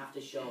don't have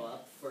to show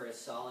up for a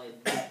solid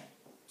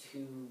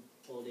 2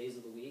 full days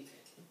of the week,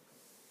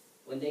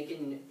 when they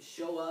can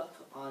show up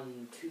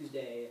on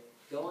Tuesday,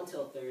 go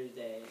until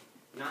Thursday,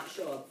 not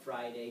show up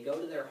Friday, go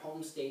to their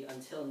home state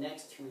until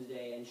next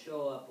Tuesday, and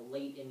show up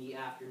late in the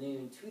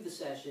afternoon to the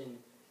session,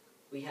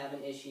 we have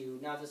an issue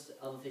not just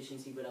of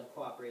efficiency but of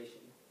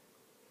cooperation.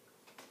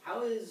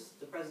 How is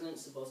the president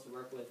supposed to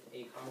work with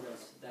a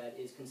Congress that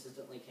is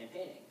consistently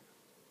campaigning,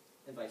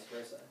 and vice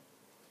versa?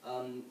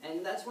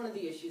 And that's one of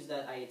the issues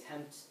that I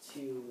attempt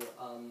to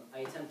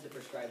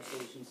prescribe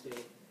solutions to: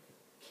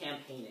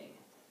 campaigning.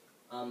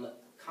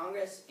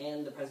 Congress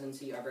and the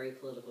presidency are very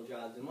political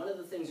jobs, and one of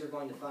the things you're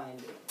going to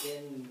find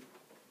in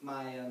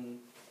my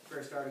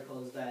first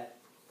article is that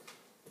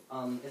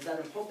I'm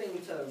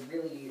hoping to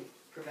really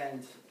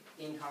prevent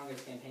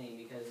in-Congress campaigning,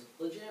 because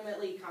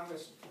legitimately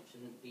Congress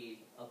shouldn't be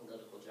a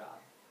political job,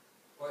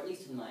 or at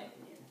least in my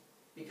opinion.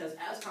 Because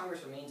as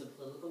Congress remains a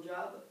political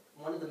job,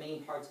 one of the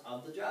main parts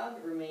of the job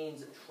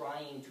remains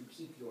trying to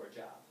keep your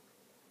job.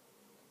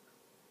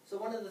 So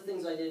one of the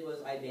things I did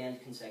was I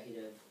banned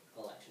consecutive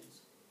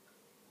elections.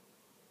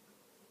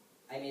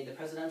 I made the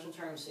presidential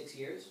term 6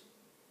 years.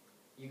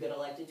 You get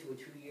elected to a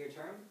 2-year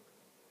term.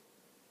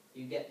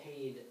 You get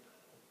paid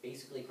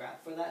basically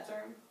crap for that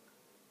term.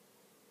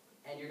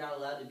 And you're not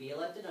allowed to be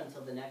elected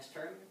until the next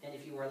term. And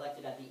if you were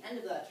elected at the end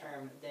of that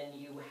term, then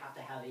you have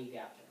to have a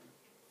gap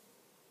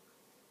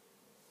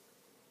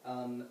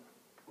term.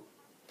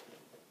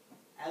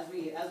 As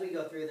we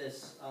go through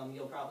this,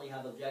 you'll probably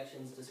have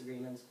objections,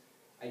 disagreements,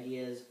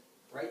 ideas.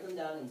 Write them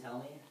down and tell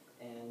me.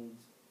 And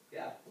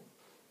yeah.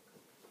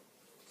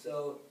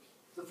 So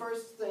the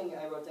first thing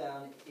I wrote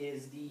down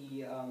is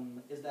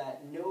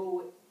that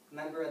no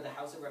member of the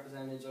House of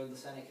Representatives or the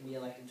Senate can be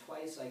elected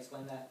twice. I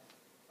explained that.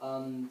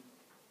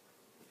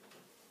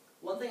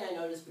 One thing I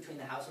noticed between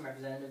the House of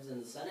Representatives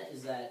and the Senate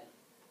is that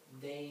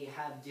they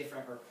have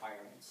different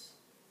requirements.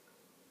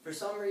 For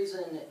some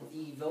reason,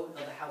 the vote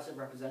of the House of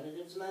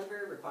Representatives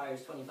member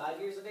requires 25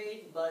 years of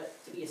age,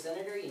 but to be a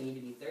senator, you need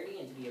to be 30,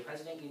 and to be a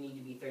president, you need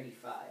to be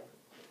 35.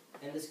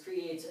 And this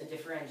creates a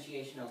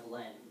differentiation of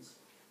lens.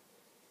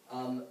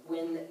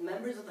 When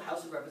members of the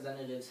House of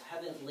Representatives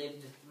haven't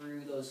lived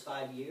through those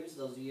 5 years,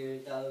 those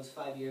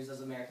 5 years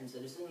as American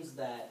citizens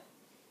that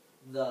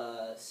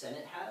the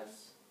Senate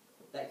has,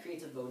 that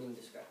creates a voting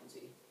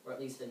discrepancy, or at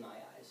least in my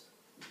eyes,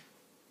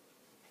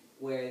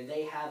 where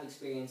they have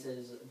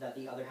experiences that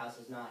the other house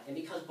has not. And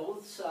because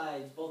both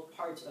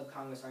parts of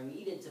Congress are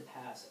needed to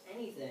pass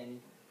anything,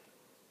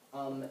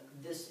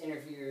 this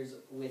interferes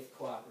with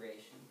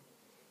cooperation.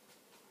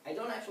 I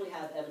don't actually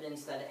have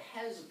evidence that it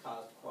has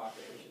caused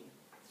cooperation,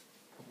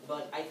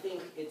 but I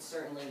think it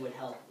certainly would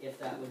help if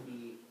that would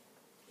be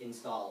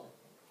installed.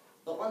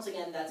 But once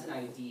again, that's an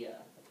idea.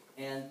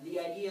 And the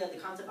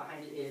concept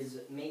behind it is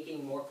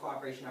making more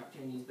cooperation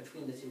opportunities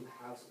between the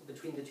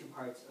two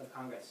parts of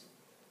Congress.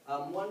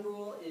 One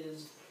rule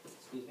is,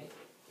 excuse me.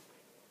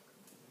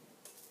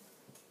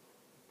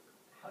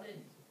 How did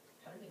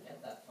it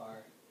get that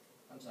far?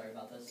 I'm sorry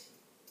about this.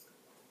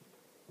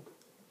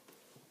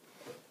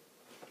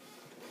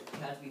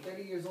 You have to be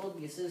 30 years old,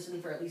 be a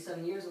citizen for at least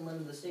 7 years, and live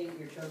in the state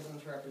you're chosen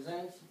to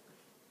represent.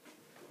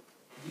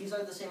 These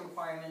are the same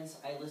requirements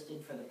I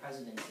listed for the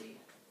presidency.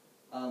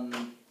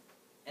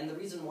 And the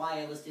reason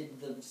why I listed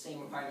the same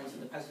requirements for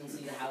the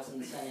presidency, the House,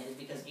 and the Senate is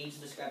because age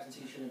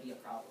discrepancy shouldn't be a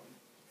problem.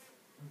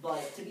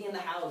 But to be in the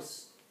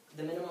House,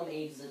 the minimum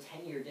age is a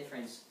 10-year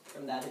difference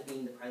from that of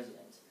being the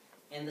president.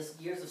 And the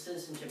years of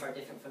citizenship are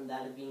different from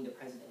that of being the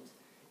president.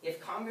 If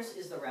Congress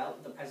is the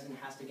route the president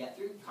has to get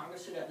through,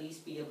 Congress should at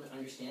least be able to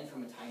understand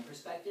from a time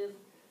perspective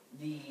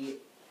the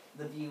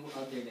view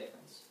of their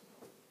difference,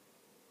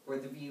 or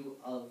the view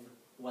of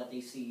what they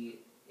see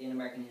in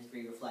American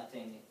history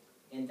reflecting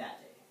in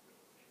that day,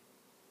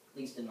 at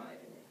least in my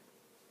opinion.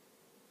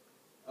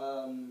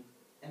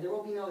 And there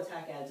will be no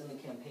attack ads in the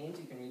campaigns.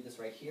 You can read this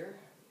right here.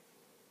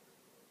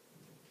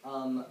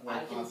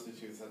 What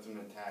constitutes as an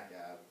attack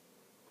ad?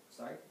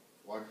 Sorry?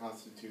 What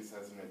constitutes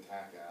as an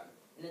attack ad?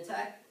 An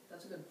attack?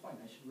 That's a good point.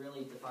 I should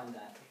really define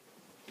that.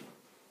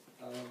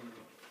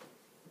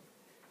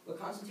 What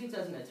constitutes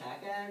as an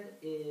attack ad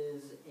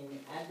is an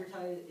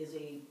advertisement.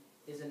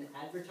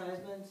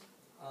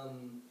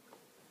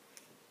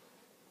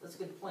 That's a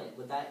good point.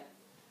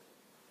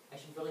 I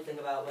should really think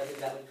about whether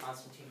that would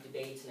constitute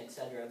debates and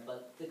etc.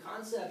 But the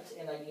concept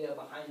and idea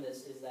behind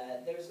this is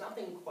that there's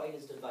nothing quite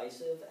as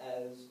divisive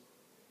as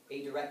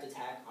a direct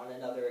attack on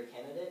another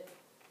candidate.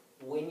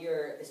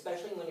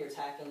 Especially when you're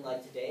attacking,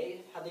 like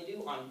today, how they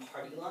do on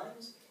party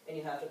lines, and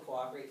you have to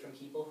cooperate from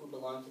people who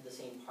belong to the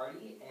same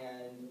party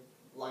and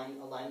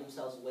align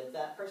themselves with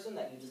that person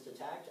that you just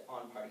attacked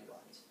on party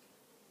lines.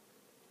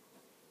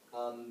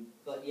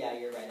 But yeah,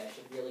 you're right, I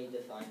should really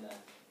define that.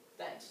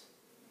 Thanks.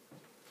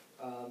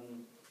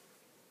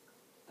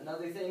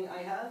 Another thing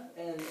I have,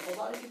 and a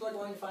lot of people are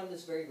going to find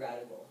this very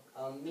radical.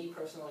 Me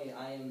personally,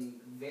 I am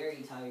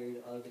very tired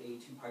of a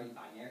two-party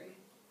binary.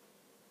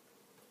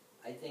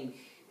 I think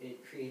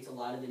it creates a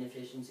lot of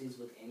inefficiencies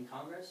within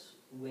Congress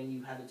when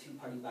you have a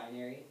two-party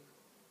binary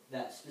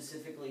that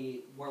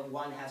specifically where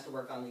one has to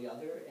work on the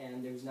other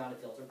and there's not a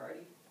filter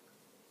party.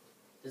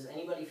 Does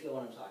anybody feel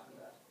what I'm talking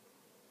about?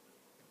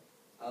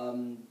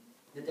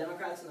 The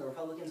Democrats and the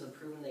Republicans have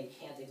proven they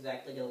can't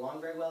exactly get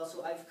along very well,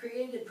 so I've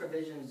created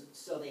provisions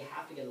so they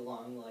have to get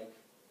along, like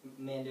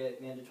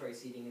mandatory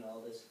seating and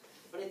all this.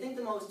 But I think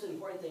the most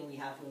important thing we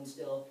have to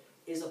instill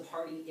is a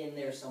party in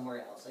there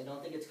somewhere else. I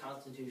don't think it's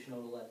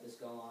constitutional to let this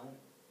go on.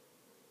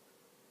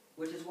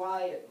 Which is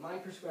why my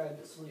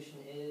prescribed solution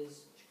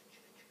is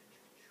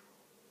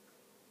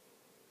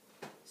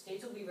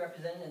states will be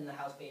represented in the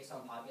House based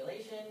on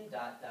population, ...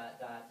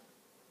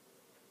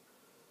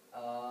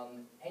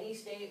 Any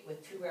state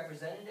with 2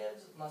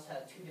 representatives must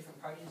have 2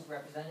 different parties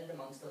represented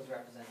amongst those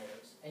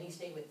representatives. Any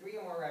state with 3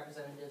 or more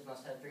representatives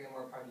must have 3 or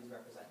more parties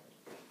represented.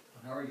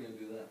 How are you gonna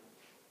do that?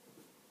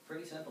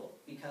 Pretty simple,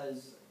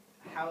 because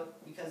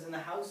in the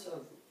House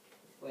of,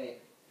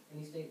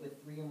 any state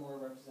with 3 or more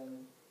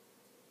representatives.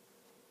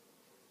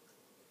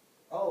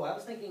 Oh, I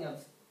was thinking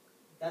of,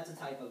 that's a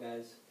typo,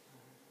 guys.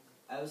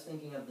 I was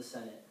thinking of the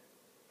Senate.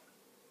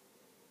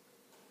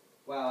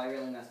 Wow, I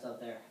really messed up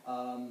there.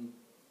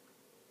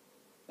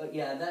 But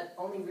yeah, that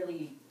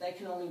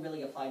can only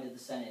really apply to the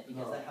Senate,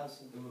 because No. that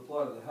House. It would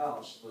apply to the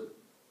House, but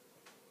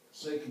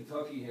say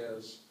Kentucky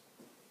has,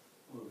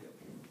 what do we have?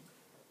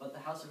 But the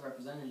House of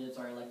Representatives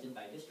are elected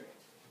by district.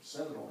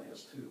 Senate only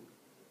has 2.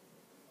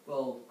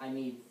 Well, I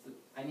made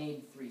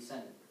 3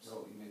 senators.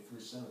 No, you made 3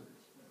 senators.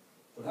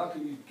 But how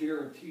can you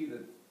guarantee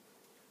that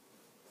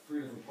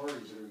 3 different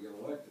parties are gonna get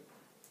elected?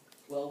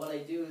 Well, what I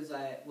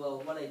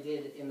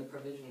did in the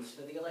provisions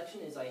for the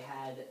election is I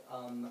had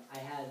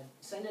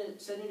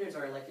senators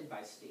are elected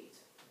by state.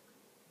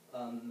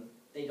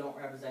 They don't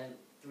represent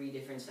 2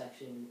 different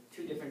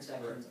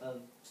sections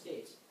of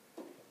states.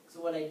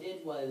 So what I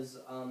did was,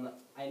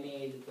 I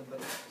made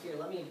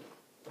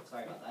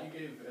sorry about that. You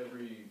gave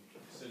every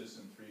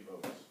citizen 3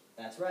 votes,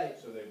 That's right.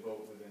 so they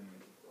vote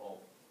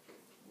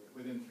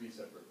within 3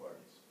 separate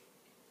parties.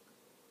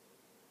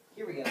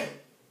 Here we go.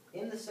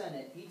 In the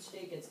Senate, each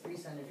state gets 3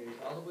 senators,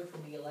 all of which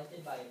will be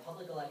elected by a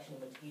public election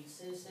in which each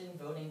citizen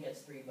voting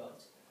gets 3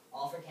 votes,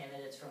 all for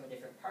candidates from a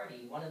different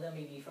party. One of them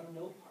may be from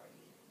no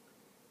party.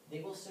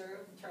 They will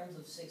serve terms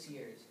of 6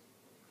 years.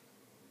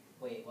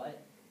 Wait,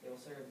 what? They will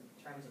serve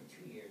terms of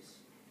 2 years.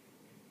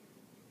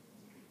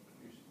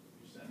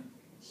 Your Senate?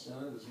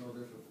 Senate is no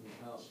different from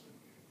the House.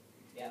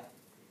 Yeah.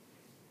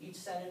 Each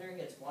senator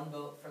gets 1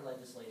 vote for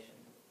legislation.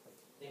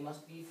 They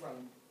must be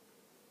from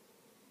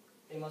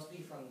 3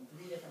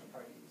 different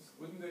parties.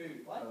 Wouldn't they,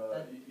 What?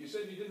 you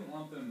said you didn't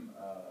want them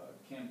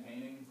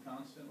campaigning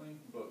constantly,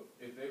 but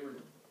if they were,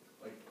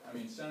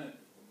 Senate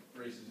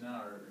races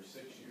now are every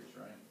 6 years,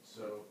 right?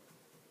 So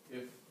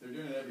if they're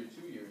doing it every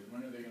 2 years,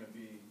 when are they gonna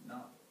be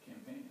not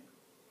campaigning?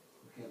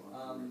 We can't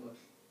run for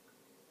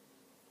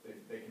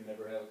re-election. They can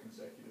never have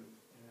consecutive.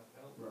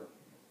 Right.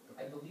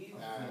 I believe.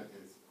 That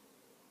is,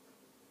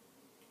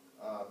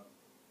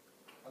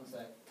 One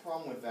sec.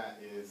 problem with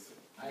that is,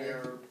 I-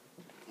 there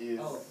is.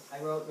 Oh, I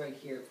wrote right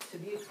here. To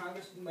be a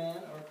congressman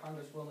or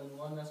congresswoman,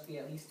 one must be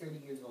at least 30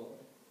 years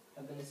old,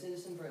 have been a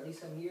citizen for at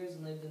least 7 years,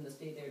 and lived in the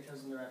state they are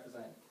chosen to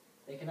represent.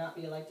 They cannot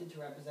be elected to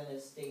represent a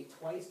state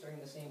twice during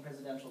the same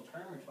presidential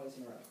term or twice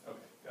in a row.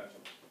 Okay, gotcha.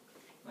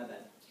 My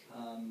bad.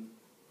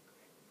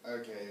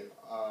 Okay,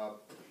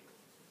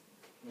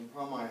 the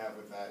problem I have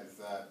with that is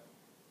that,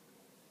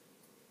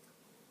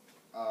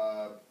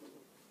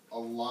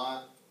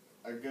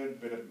 a good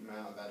bit of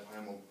amount of that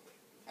time will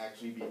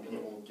actually be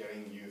people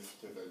getting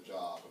used to their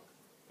job.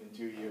 In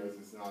 2 years,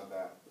 it's not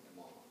that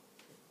long.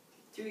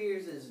 2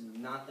 years is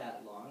not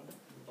that long,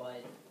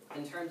 but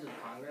in terms of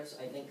Congress,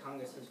 I think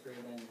Congress has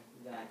proven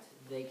that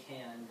they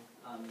can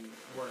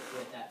work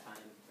with that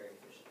time very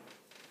efficiently.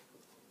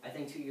 I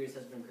think 2 years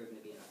has been proven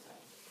to be enough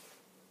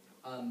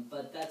time.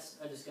 But that's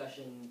a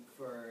discussion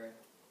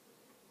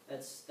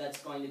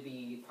that's going to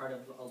be part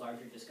of a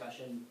larger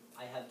discussion.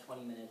 I have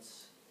 20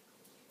 minutes.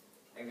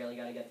 I really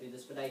gotta get through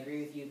this, but I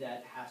agree with you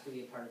that has to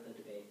be a part of the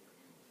debate.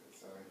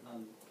 Sorry.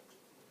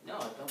 No,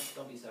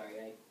 don't be sorry.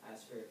 I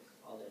asked for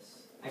all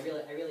this. I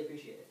really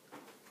appreciate it.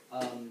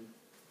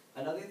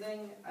 Another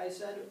thing I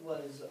said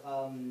was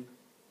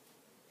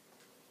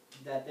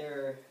that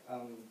their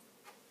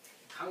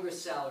Congress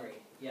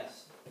salary.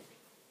 Yes.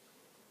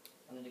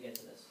 I wanted to get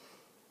to this.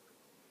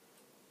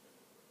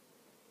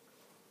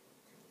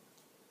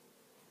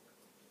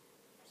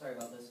 Sorry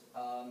about this.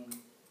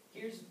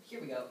 Here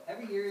we go.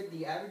 Every year,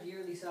 the average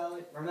yearly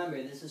salary.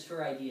 Remember, this is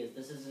for ideas.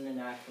 This isn't an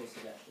actual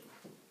suggestion.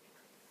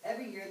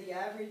 Every year, the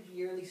average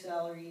yearly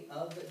salary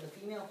of the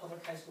female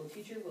public high school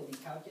teacher will be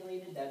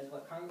calculated. That is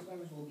what Congress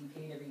members will be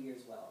paid every year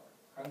as well.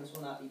 Congress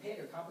will not be paid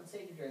or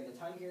compensated during the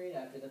time period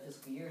after the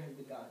fiscal year has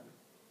begun,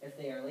 if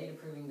they are late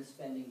approving the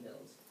spending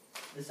bills.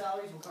 The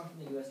salaries will come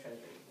from the U.S.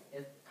 Treasury.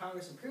 If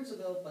Congress approves a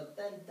bill but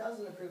then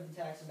doesn't approve the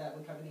taxes that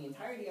would cover the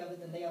entirety of it,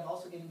 then they have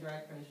also given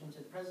direct permission to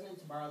the president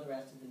to borrow the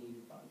rest of the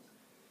needed funds.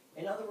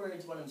 In other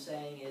words, what I'm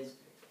saying is,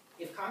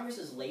 if Congress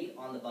is late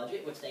on the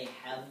budget, which they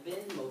have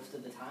been most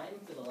of the time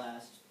for the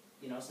last,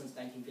 since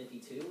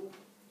 1952,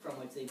 from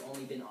which they've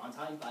only been on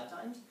time 5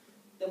 times,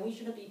 then we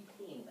shouldn't be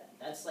paying them.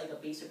 That's like a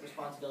basic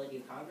responsibility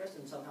of Congress,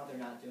 and somehow they're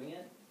not doing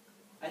it.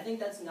 I think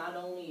that's not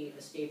only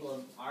a staple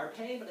of our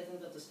pay, but I think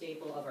that's a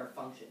staple of our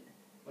function.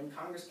 When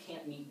Congress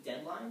can't meet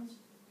deadlines,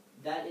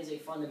 that is a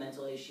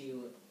fundamental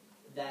issue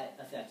that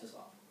affects us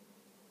all.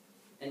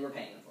 And we're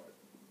paying them for it.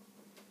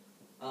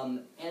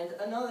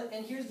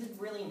 And here's the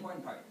really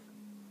important part.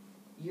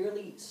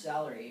 Yearly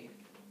salary.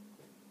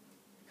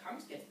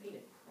 Congress gets paid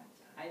a crap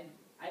ton.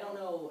 I don't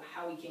know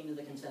how we came to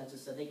the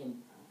consensus that they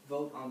can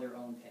vote on their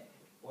own pay.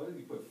 Why did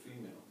you put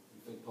female?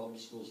 You think public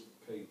schools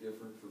pay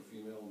different for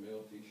female and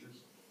male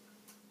teachers?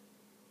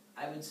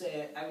 I would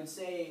say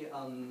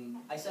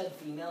I said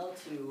female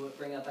to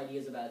bring up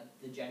ideas about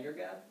the gender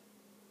gap.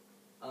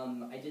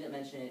 I didn't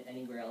mention it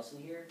anywhere else in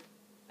here.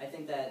 I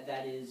think that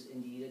that is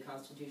indeed a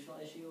constitutional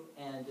issue,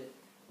 and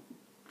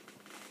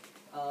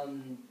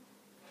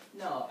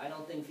no, I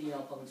don't think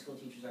female public school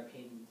teachers are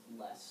paid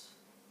less.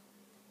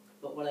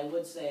 But what I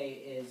would say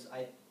is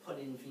I put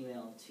in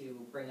female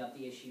to bring up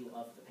the issue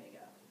of the pay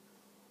gap.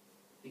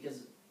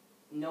 Because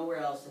nowhere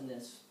else in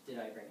this did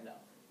I bring it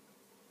up.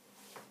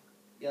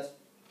 Yes?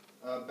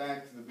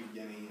 Back to the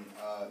beginning,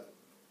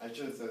 I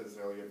should have said this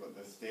earlier, but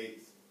the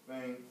states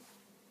thing,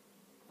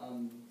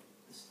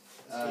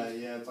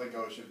 yeah, it's like,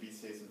 oh, it should be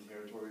states and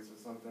territories or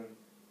something.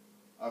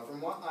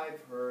 From what I've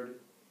heard,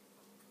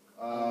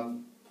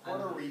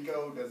 Puerto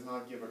Rico does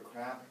not give a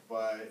crap,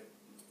 but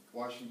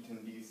Washington,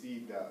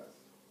 D.C. does.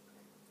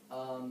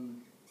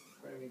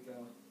 Puerto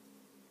Rico.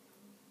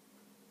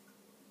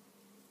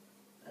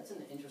 That's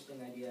an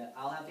interesting idea.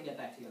 I'll have to get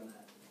back to you on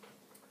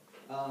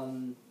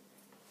that.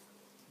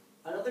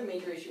 Another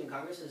major issue in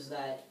Congress is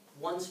that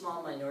one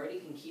small minority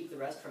can keep the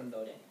rest from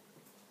voting.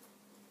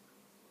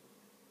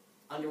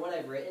 Under what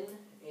I've written,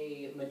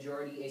 a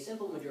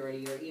simple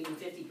majority, or even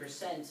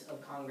 50%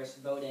 of Congress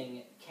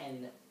voting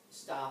can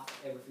stop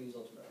a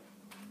refusal to vote.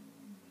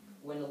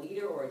 When a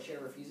leader or a chair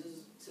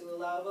refuses to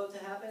allow a vote to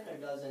happen, or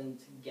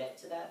doesn't get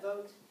to that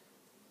vote,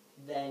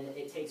 then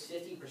it takes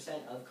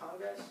 50% of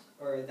Congress,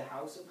 or the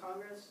House of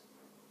Congress,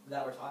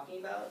 that we're talking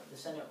about, the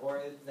Senate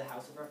or the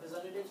House of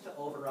Representatives, to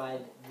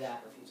override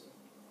that refusal.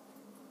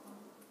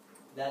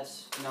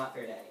 That's not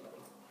fair to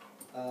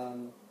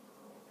anybody.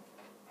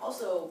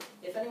 Also,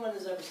 if anyone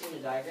has ever seen a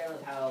diagram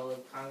of how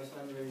Congress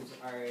members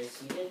are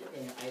seated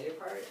in either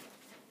part,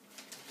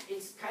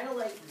 it's kind of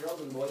like girls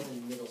and boys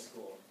in middle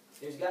school.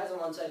 There's guys on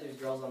one side, there's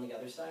girls on the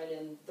other side,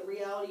 and the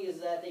reality is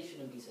that they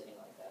shouldn't be sitting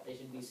like that. They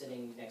should be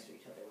sitting next to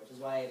each other, which is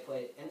why I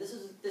put, and this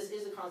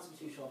is a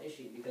constitutional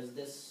issue, because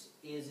this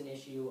is an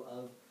issue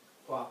of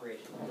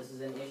cooperation. This is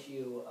an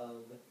issue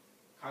of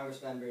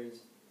Congress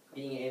members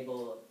being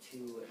able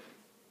to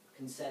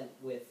consent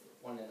with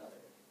one another.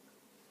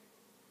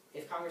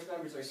 If Congress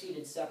members are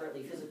seated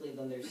separately physically,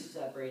 then they're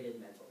separated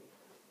mentally.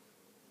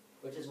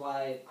 Which is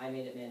why I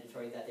made it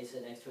mandatory that they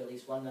sit next to at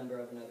least one member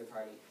of another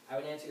party. I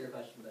would answer your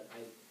question, but I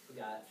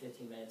forgot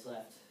 15 minutes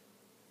left.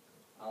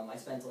 I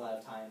spent a lot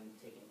of time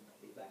taking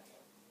feedback.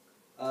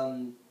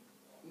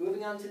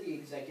 Moving on to the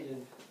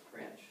executive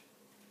branch.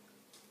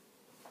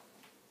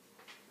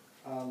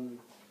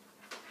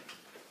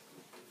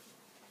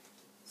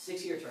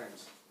 6-year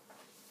terms.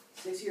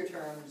 6-year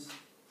terms,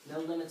 no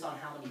limits on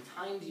how many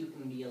times you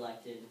can be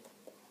elected,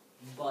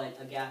 but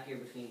a gap year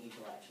between each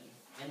election.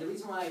 And the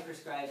reason why I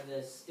prescribe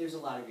this, there's a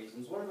lot of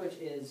reasons. One of which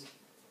is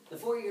the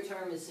 4-year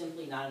term is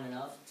simply not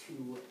enough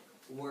to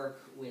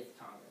work with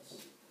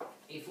Congress.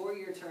 A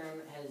 4-year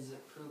term has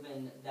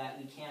proven that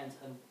we can't,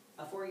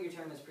 a 4-year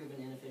term has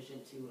proven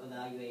inefficient to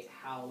evaluate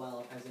how well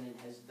a president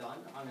has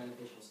done on an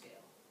official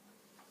scale.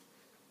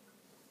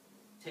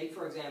 Take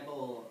for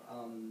example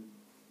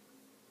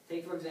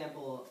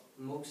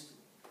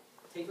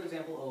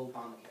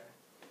Obamacare.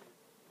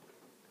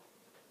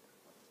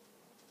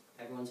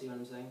 Everyone see what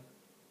I'm saying?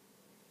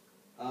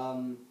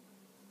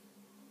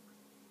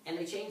 And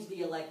they changed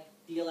the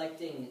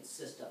electing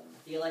system.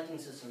 The electing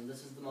system,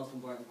 this is the most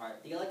important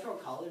part. The Electoral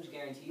College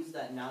guarantees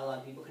that not a lot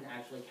of people can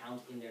actually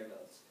count in their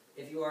votes.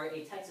 If you are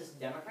a Texas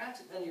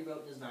Democrat, then your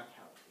vote does not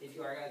count. If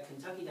you are a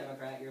Kentucky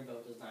Democrat, your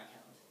vote does not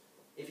count.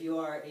 If you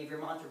are a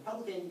Vermont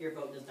Republican, your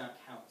vote does not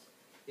count.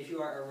 If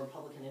you are a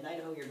Republican in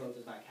Idaho, your vote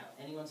does not count.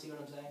 Anyone see what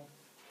I'm saying?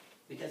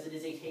 Because it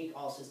is a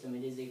take-all system.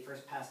 It is a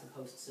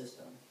first-past-the-post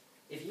system.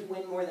 If you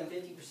win more than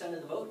 50%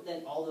 of the vote,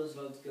 then all those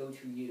votes go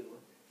to you.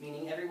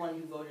 Meaning everyone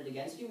who voted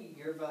against you,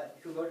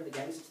 who voted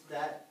against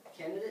that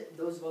candidate,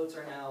 those votes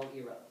are now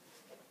irrelevant.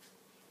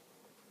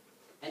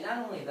 And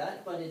not only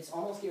that, but it's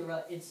almost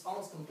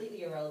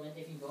completely irrelevant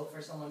if you vote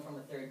for someone from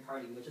a third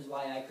party, which is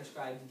why I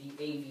prescribed the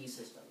AV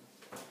system.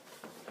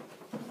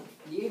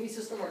 The AV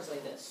system works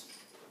like this.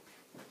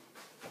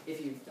 If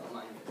you don't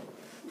mind.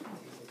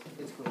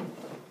 It's cool.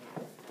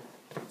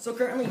 So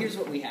currently, here's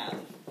what we have.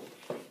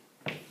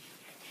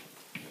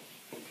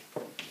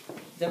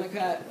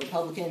 Democrat,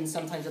 Republican,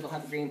 sometimes it'll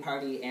have a Green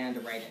Party, and a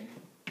write-in.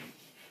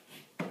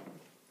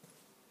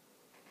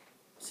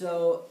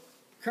 So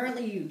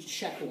currently you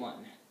check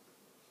one,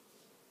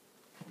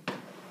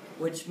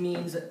 which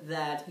means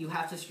that you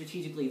have to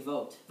strategically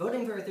vote.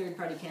 Voting for a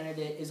third-party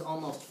candidate is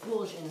almost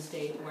foolish in a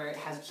state where it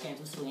has a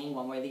chance of swinging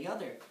one way or the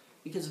other.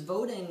 Because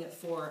voting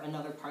for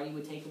another party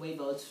would take away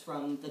votes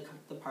from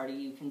the party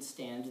you can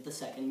stand the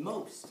second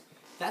most.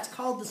 That's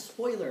called the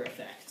spoiler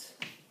effect.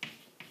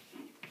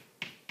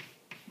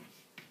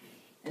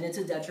 And it's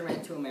a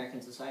detriment to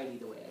American society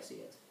the way I see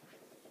it.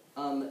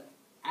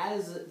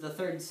 As the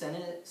third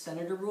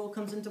senator rule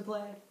comes into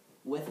play,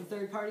 with a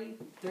third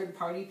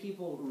party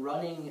people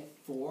running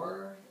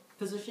for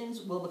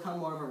positions will become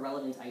more of a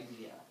relevant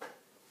idea.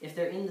 If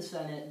they're in the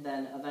Senate,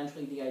 then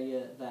eventually the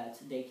idea that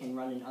they can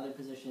run in other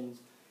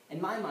positions,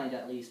 in my mind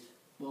at least,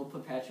 will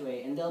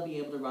perpetuate, and they'll be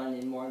able to run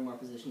in more and more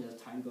positions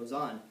as time goes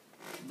on.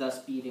 thus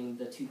beating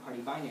the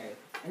two-party binary.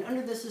 And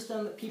under this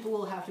system, people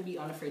will have to be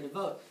unafraid to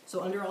vote.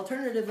 So under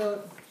alternative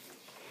vote,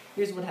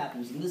 here's what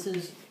happens, and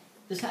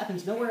this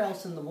happens nowhere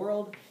else in the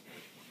world.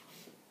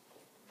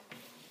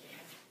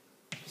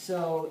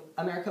 So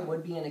America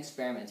would be an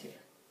experiment here.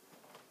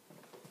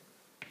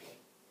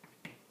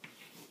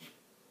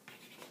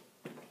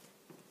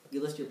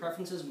 You list your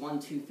preferences, 1,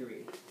 2,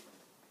 3.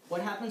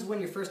 What happens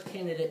when your first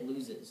candidate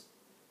loses?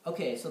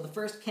 Okay, so the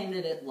first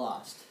candidate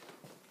lost.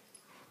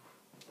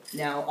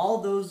 Now,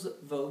 all those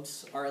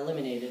votes are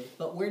eliminated,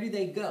 but where do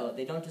they go?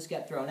 They don't just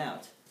get thrown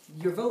out.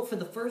 Your vote for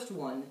the first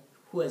one,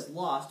 who has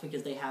lost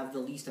because they have the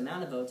least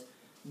amount of votes,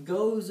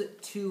 goes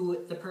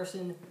to the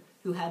person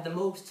who had the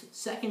most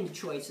second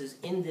choices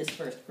in this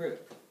first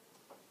group.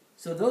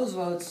 So those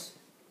votes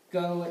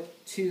go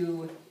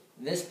to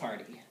this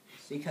party,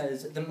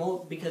 because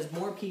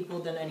more people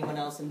than anyone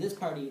else in this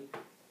party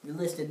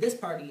listed this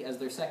party as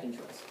their second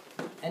choice.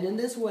 And in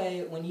this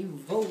way, when you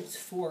vote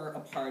for a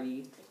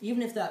party,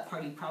 even if that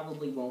party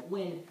probably won't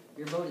win,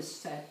 your vote is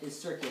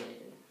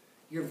circulated.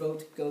 Your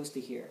vote goes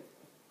to here.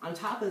 On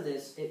top of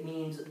this, it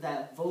means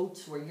that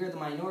votes where you're the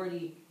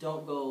minority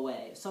don't go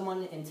away.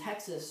 Someone in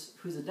Texas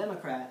who's a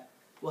Democrat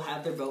will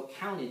have their vote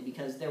counted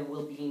because there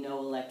will be no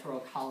electoral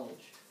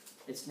college.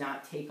 It's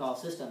not take-all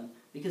system,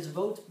 because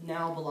votes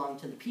now belong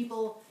to the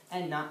people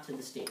and not to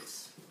the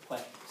states.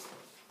 Questions?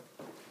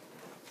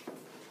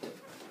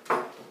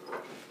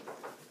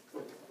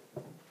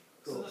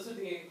 So this would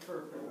be for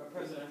a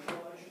presidential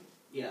election?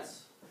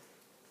 Yes.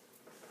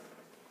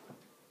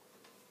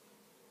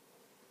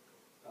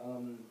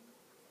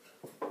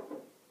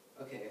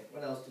 Okay,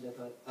 what else did I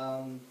put?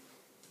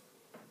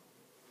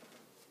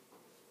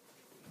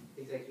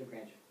 Executive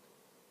branch.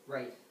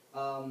 Right.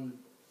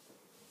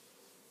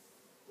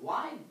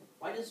 Why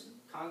does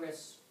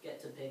Congress get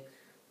to pick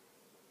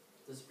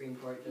the Supreme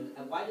Court?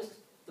 And why does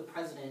the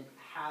president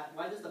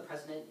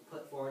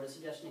put forward a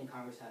suggestion and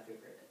Congress have to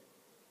approve it?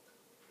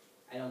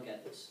 I don't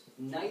get this.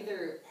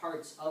 Neither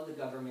parts of the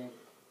government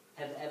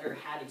have ever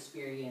had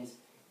experience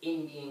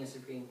in being a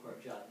Supreme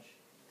Court judge.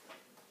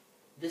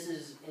 This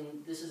is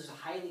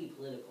highly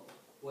political,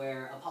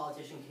 where a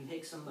politician can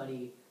pick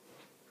somebody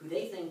who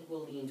they think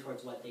will lean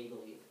towards what they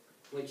believe,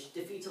 which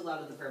defeats a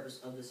lot of the purpose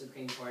of the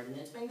Supreme Court. And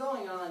it's been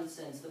going on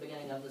since the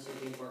beginning of the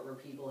Supreme Court, where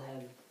people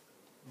have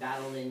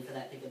battled in for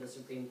that pick of the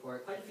Supreme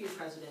Court. Quite a few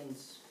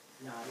presidents,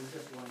 it was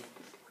just one,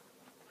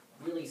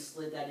 really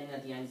slid that in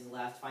at the end as the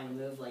last final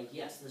move, like,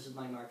 yes, this is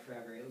my mark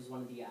forever. It was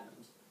one of the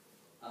Adams.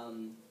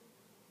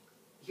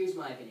 Here's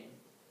my opinion.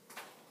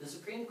 The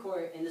Supreme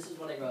Court, and this is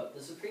what I wrote,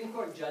 the Supreme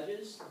Court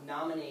judges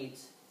nominate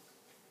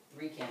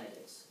 3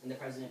 candidates, and the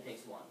president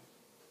picks 1.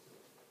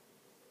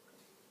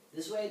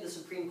 This way, the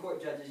Supreme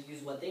Court judges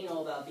use what they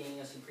know about being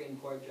a Supreme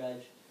Court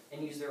judge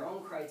and use their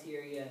own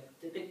criteria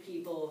to pick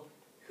people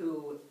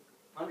who,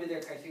 under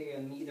their criteria,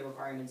 meet the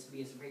requirements to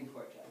be a Supreme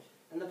Court judge.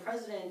 And the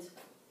president,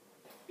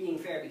 being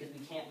fair, because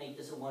we can't make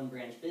this a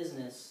one-branch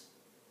business,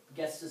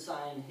 gets to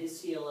sign his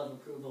seal of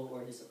approval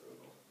or disapproval.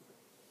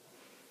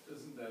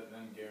 Doesn't that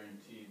then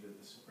guarantee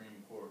that the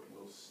Supreme Court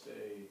will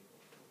stay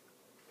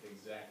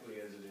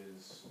exactly as it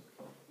is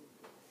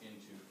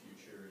into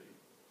futurity?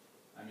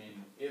 I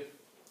mean, if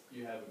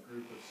you have a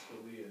group of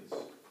Scalias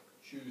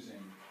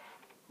choosing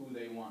who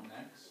they want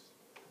next,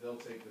 they'll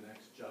take the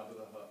next Jabba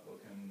the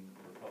Hutt-looking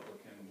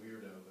Republican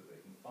weirdo that they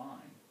can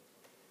find,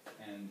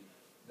 and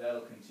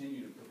that'll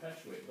continue to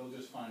perpetuate. They'll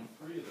just find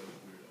 3 of those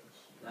weirdos.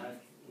 Right?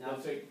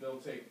 They'll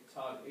take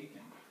Todd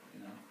Aiken,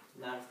 you know.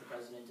 Not if the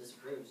president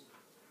disapproves.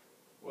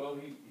 Well,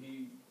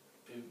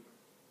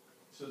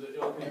 so that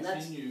it'll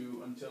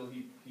continue until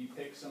he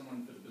picks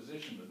someone for the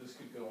position, but this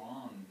could go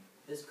on.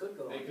 This could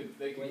go on.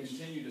 They could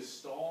continue to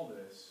stall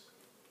this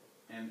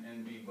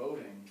and be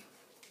voting.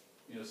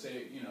 You know,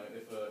 say, you know,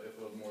 if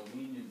a more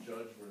lenient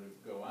judge were to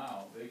go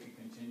out, they could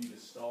continue to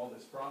stall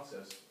this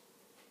process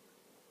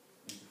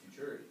into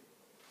futurity.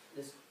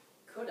 This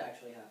could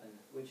actually happen,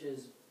 which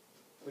is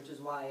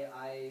why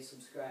I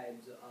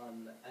subscribed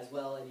as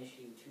well an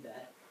issue to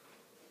that,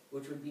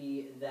 which would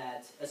be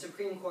that a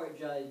Supreme Court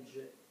judge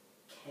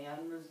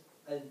can,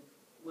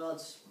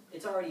 well,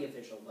 it's already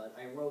official, but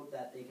I wrote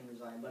that they can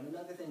resign. But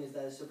another thing is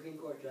that a Supreme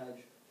Court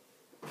judge,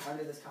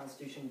 under this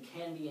Constitution,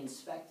 can be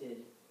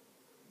inspected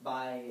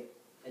by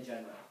a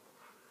general,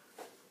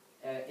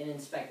 an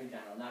inspector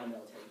general, not a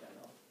military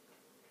general.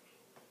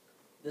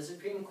 The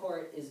Supreme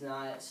Court is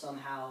not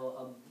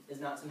somehow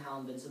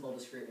invincible to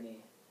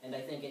scrutiny, and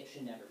I think it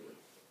should never be.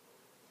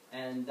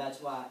 And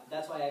that's why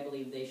I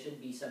believe they should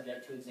be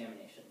subject to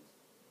examinations.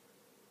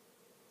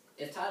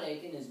 If Todd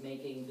Aiken is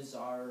making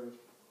bizarre,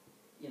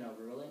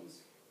 rulings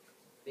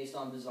based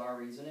on bizarre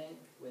reasoning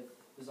with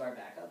bizarre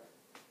backup,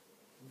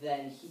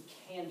 then he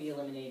can be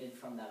eliminated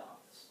from that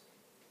office.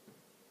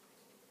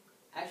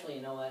 Actually,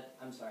 you know what?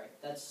 I'm sorry.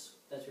 That's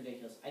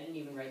ridiculous. I didn't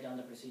even write down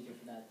the procedure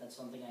for that. That's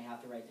something I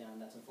have to write down.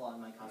 That's a flaw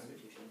in my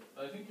Constitution.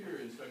 I think your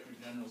Inspector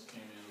Generals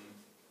came in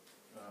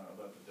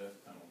about the death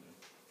penalty.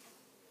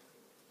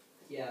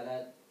 Yeah,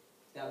 that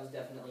was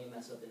definitely a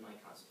mess up in my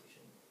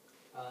Constitution.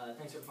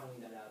 Thanks for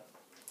pointing that out.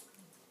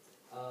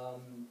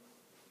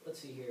 Let's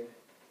see here.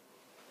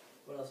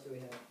 What else do we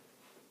have?